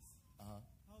service. Uh-huh.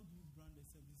 How do you brand a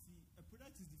service? See, a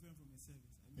product is different from a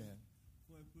service.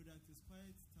 For a product, it's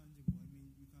quite tangible.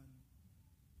 You can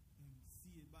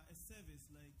see it. But a service,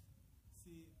 like,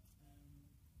 say,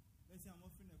 let's say I'm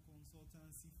offering a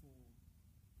consultancy for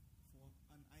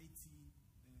an IT,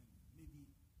 maybe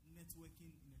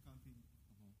networking in a company.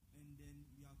 Mm-hmm. And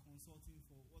then you are consulting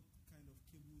for what kind of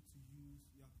cable to use.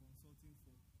 You are consulting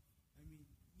for,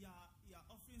 you are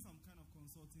offering some kind of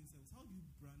consulting service. How do you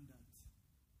brand that?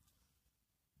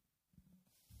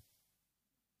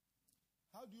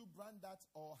 How do you brand that,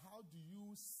 or how do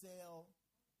you sell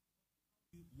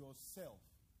yourself?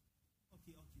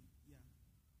 Okay, yeah.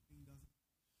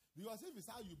 Because if it's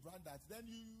how you brand that, then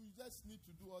you just need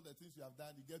to do all the things you have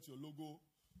done. You get your logo,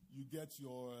 you get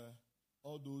your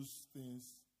all those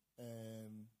things,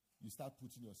 and you start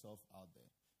putting yourself out there.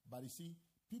 But you see,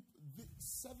 the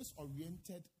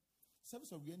service-oriented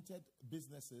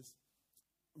businesses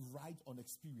ride on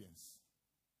experience.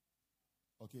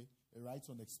 Okay, it rides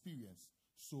on experience.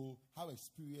 So, how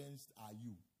experienced are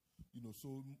you?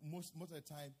 So most of the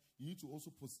time, you need to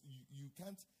also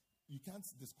you can't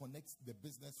disconnect the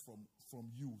business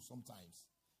from you sometimes,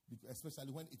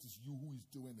 especially when it is you who is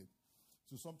doing it.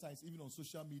 So sometimes, even on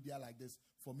social media like this,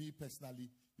 for me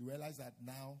personally, you realize that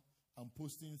now I'm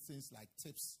posting things like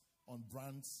tips on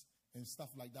brands and stuff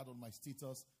like that on my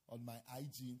status, on my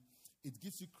IG. It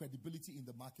gives you credibility in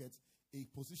the market.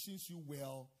 It positions you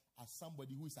well as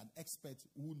somebody who is an expert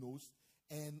who knows.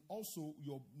 And also,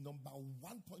 your number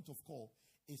one point of call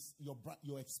is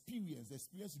your experience, the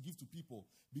experience you give to people,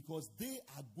 because they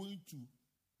are going to,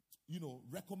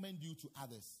 recommend you to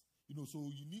others. So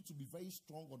you need to be very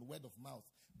strong on word of mouth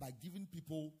by giving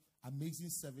people amazing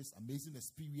service, amazing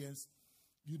experience.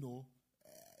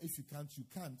 If you can't, you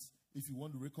can't. If you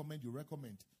want to recommend, you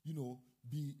recommend.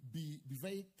 Be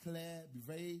very clear,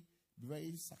 be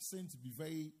very succinct, be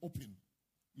very open.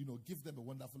 Give them a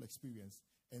wonderful experience,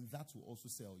 and that will also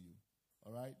sell you.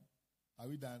 All right? Are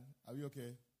we done? Are we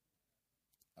okay?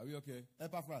 Are we okay?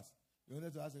 Epaphras, you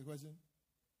wanted to ask a question?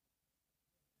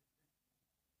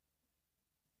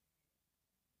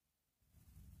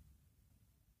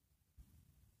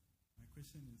 My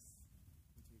question is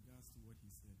with regards to what he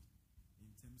said, in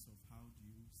terms of how do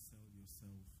you sell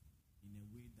yourself in a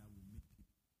way that will make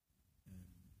people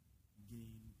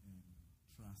gain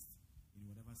trust in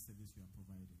whatever service you are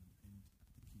providing. And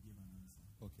I think he gave an answer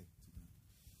to that.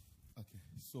 Okay.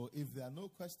 So if there are no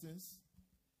questions,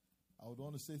 I would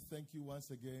want to say thank you once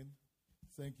again.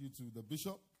 Thank you to the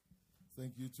bishop.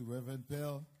 Thank you to Reverend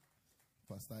Pearl,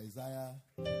 Pastor Isaiah,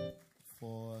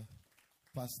 for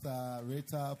Pastor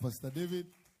Rita, Pastor David,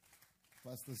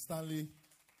 Pastor Stanley.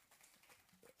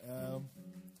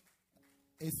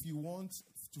 If you want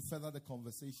to further the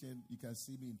conversation, you can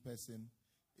see me in person.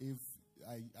 If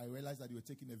I realize that you were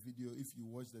taking a video, if you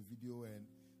watch the video and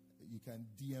you can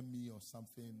DM me or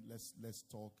something, let's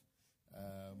talk.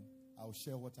 I'll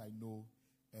share what I know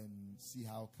and see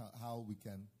how we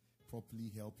can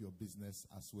properly help your business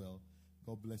as well.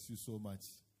 God bless you so much.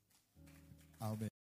 Amen.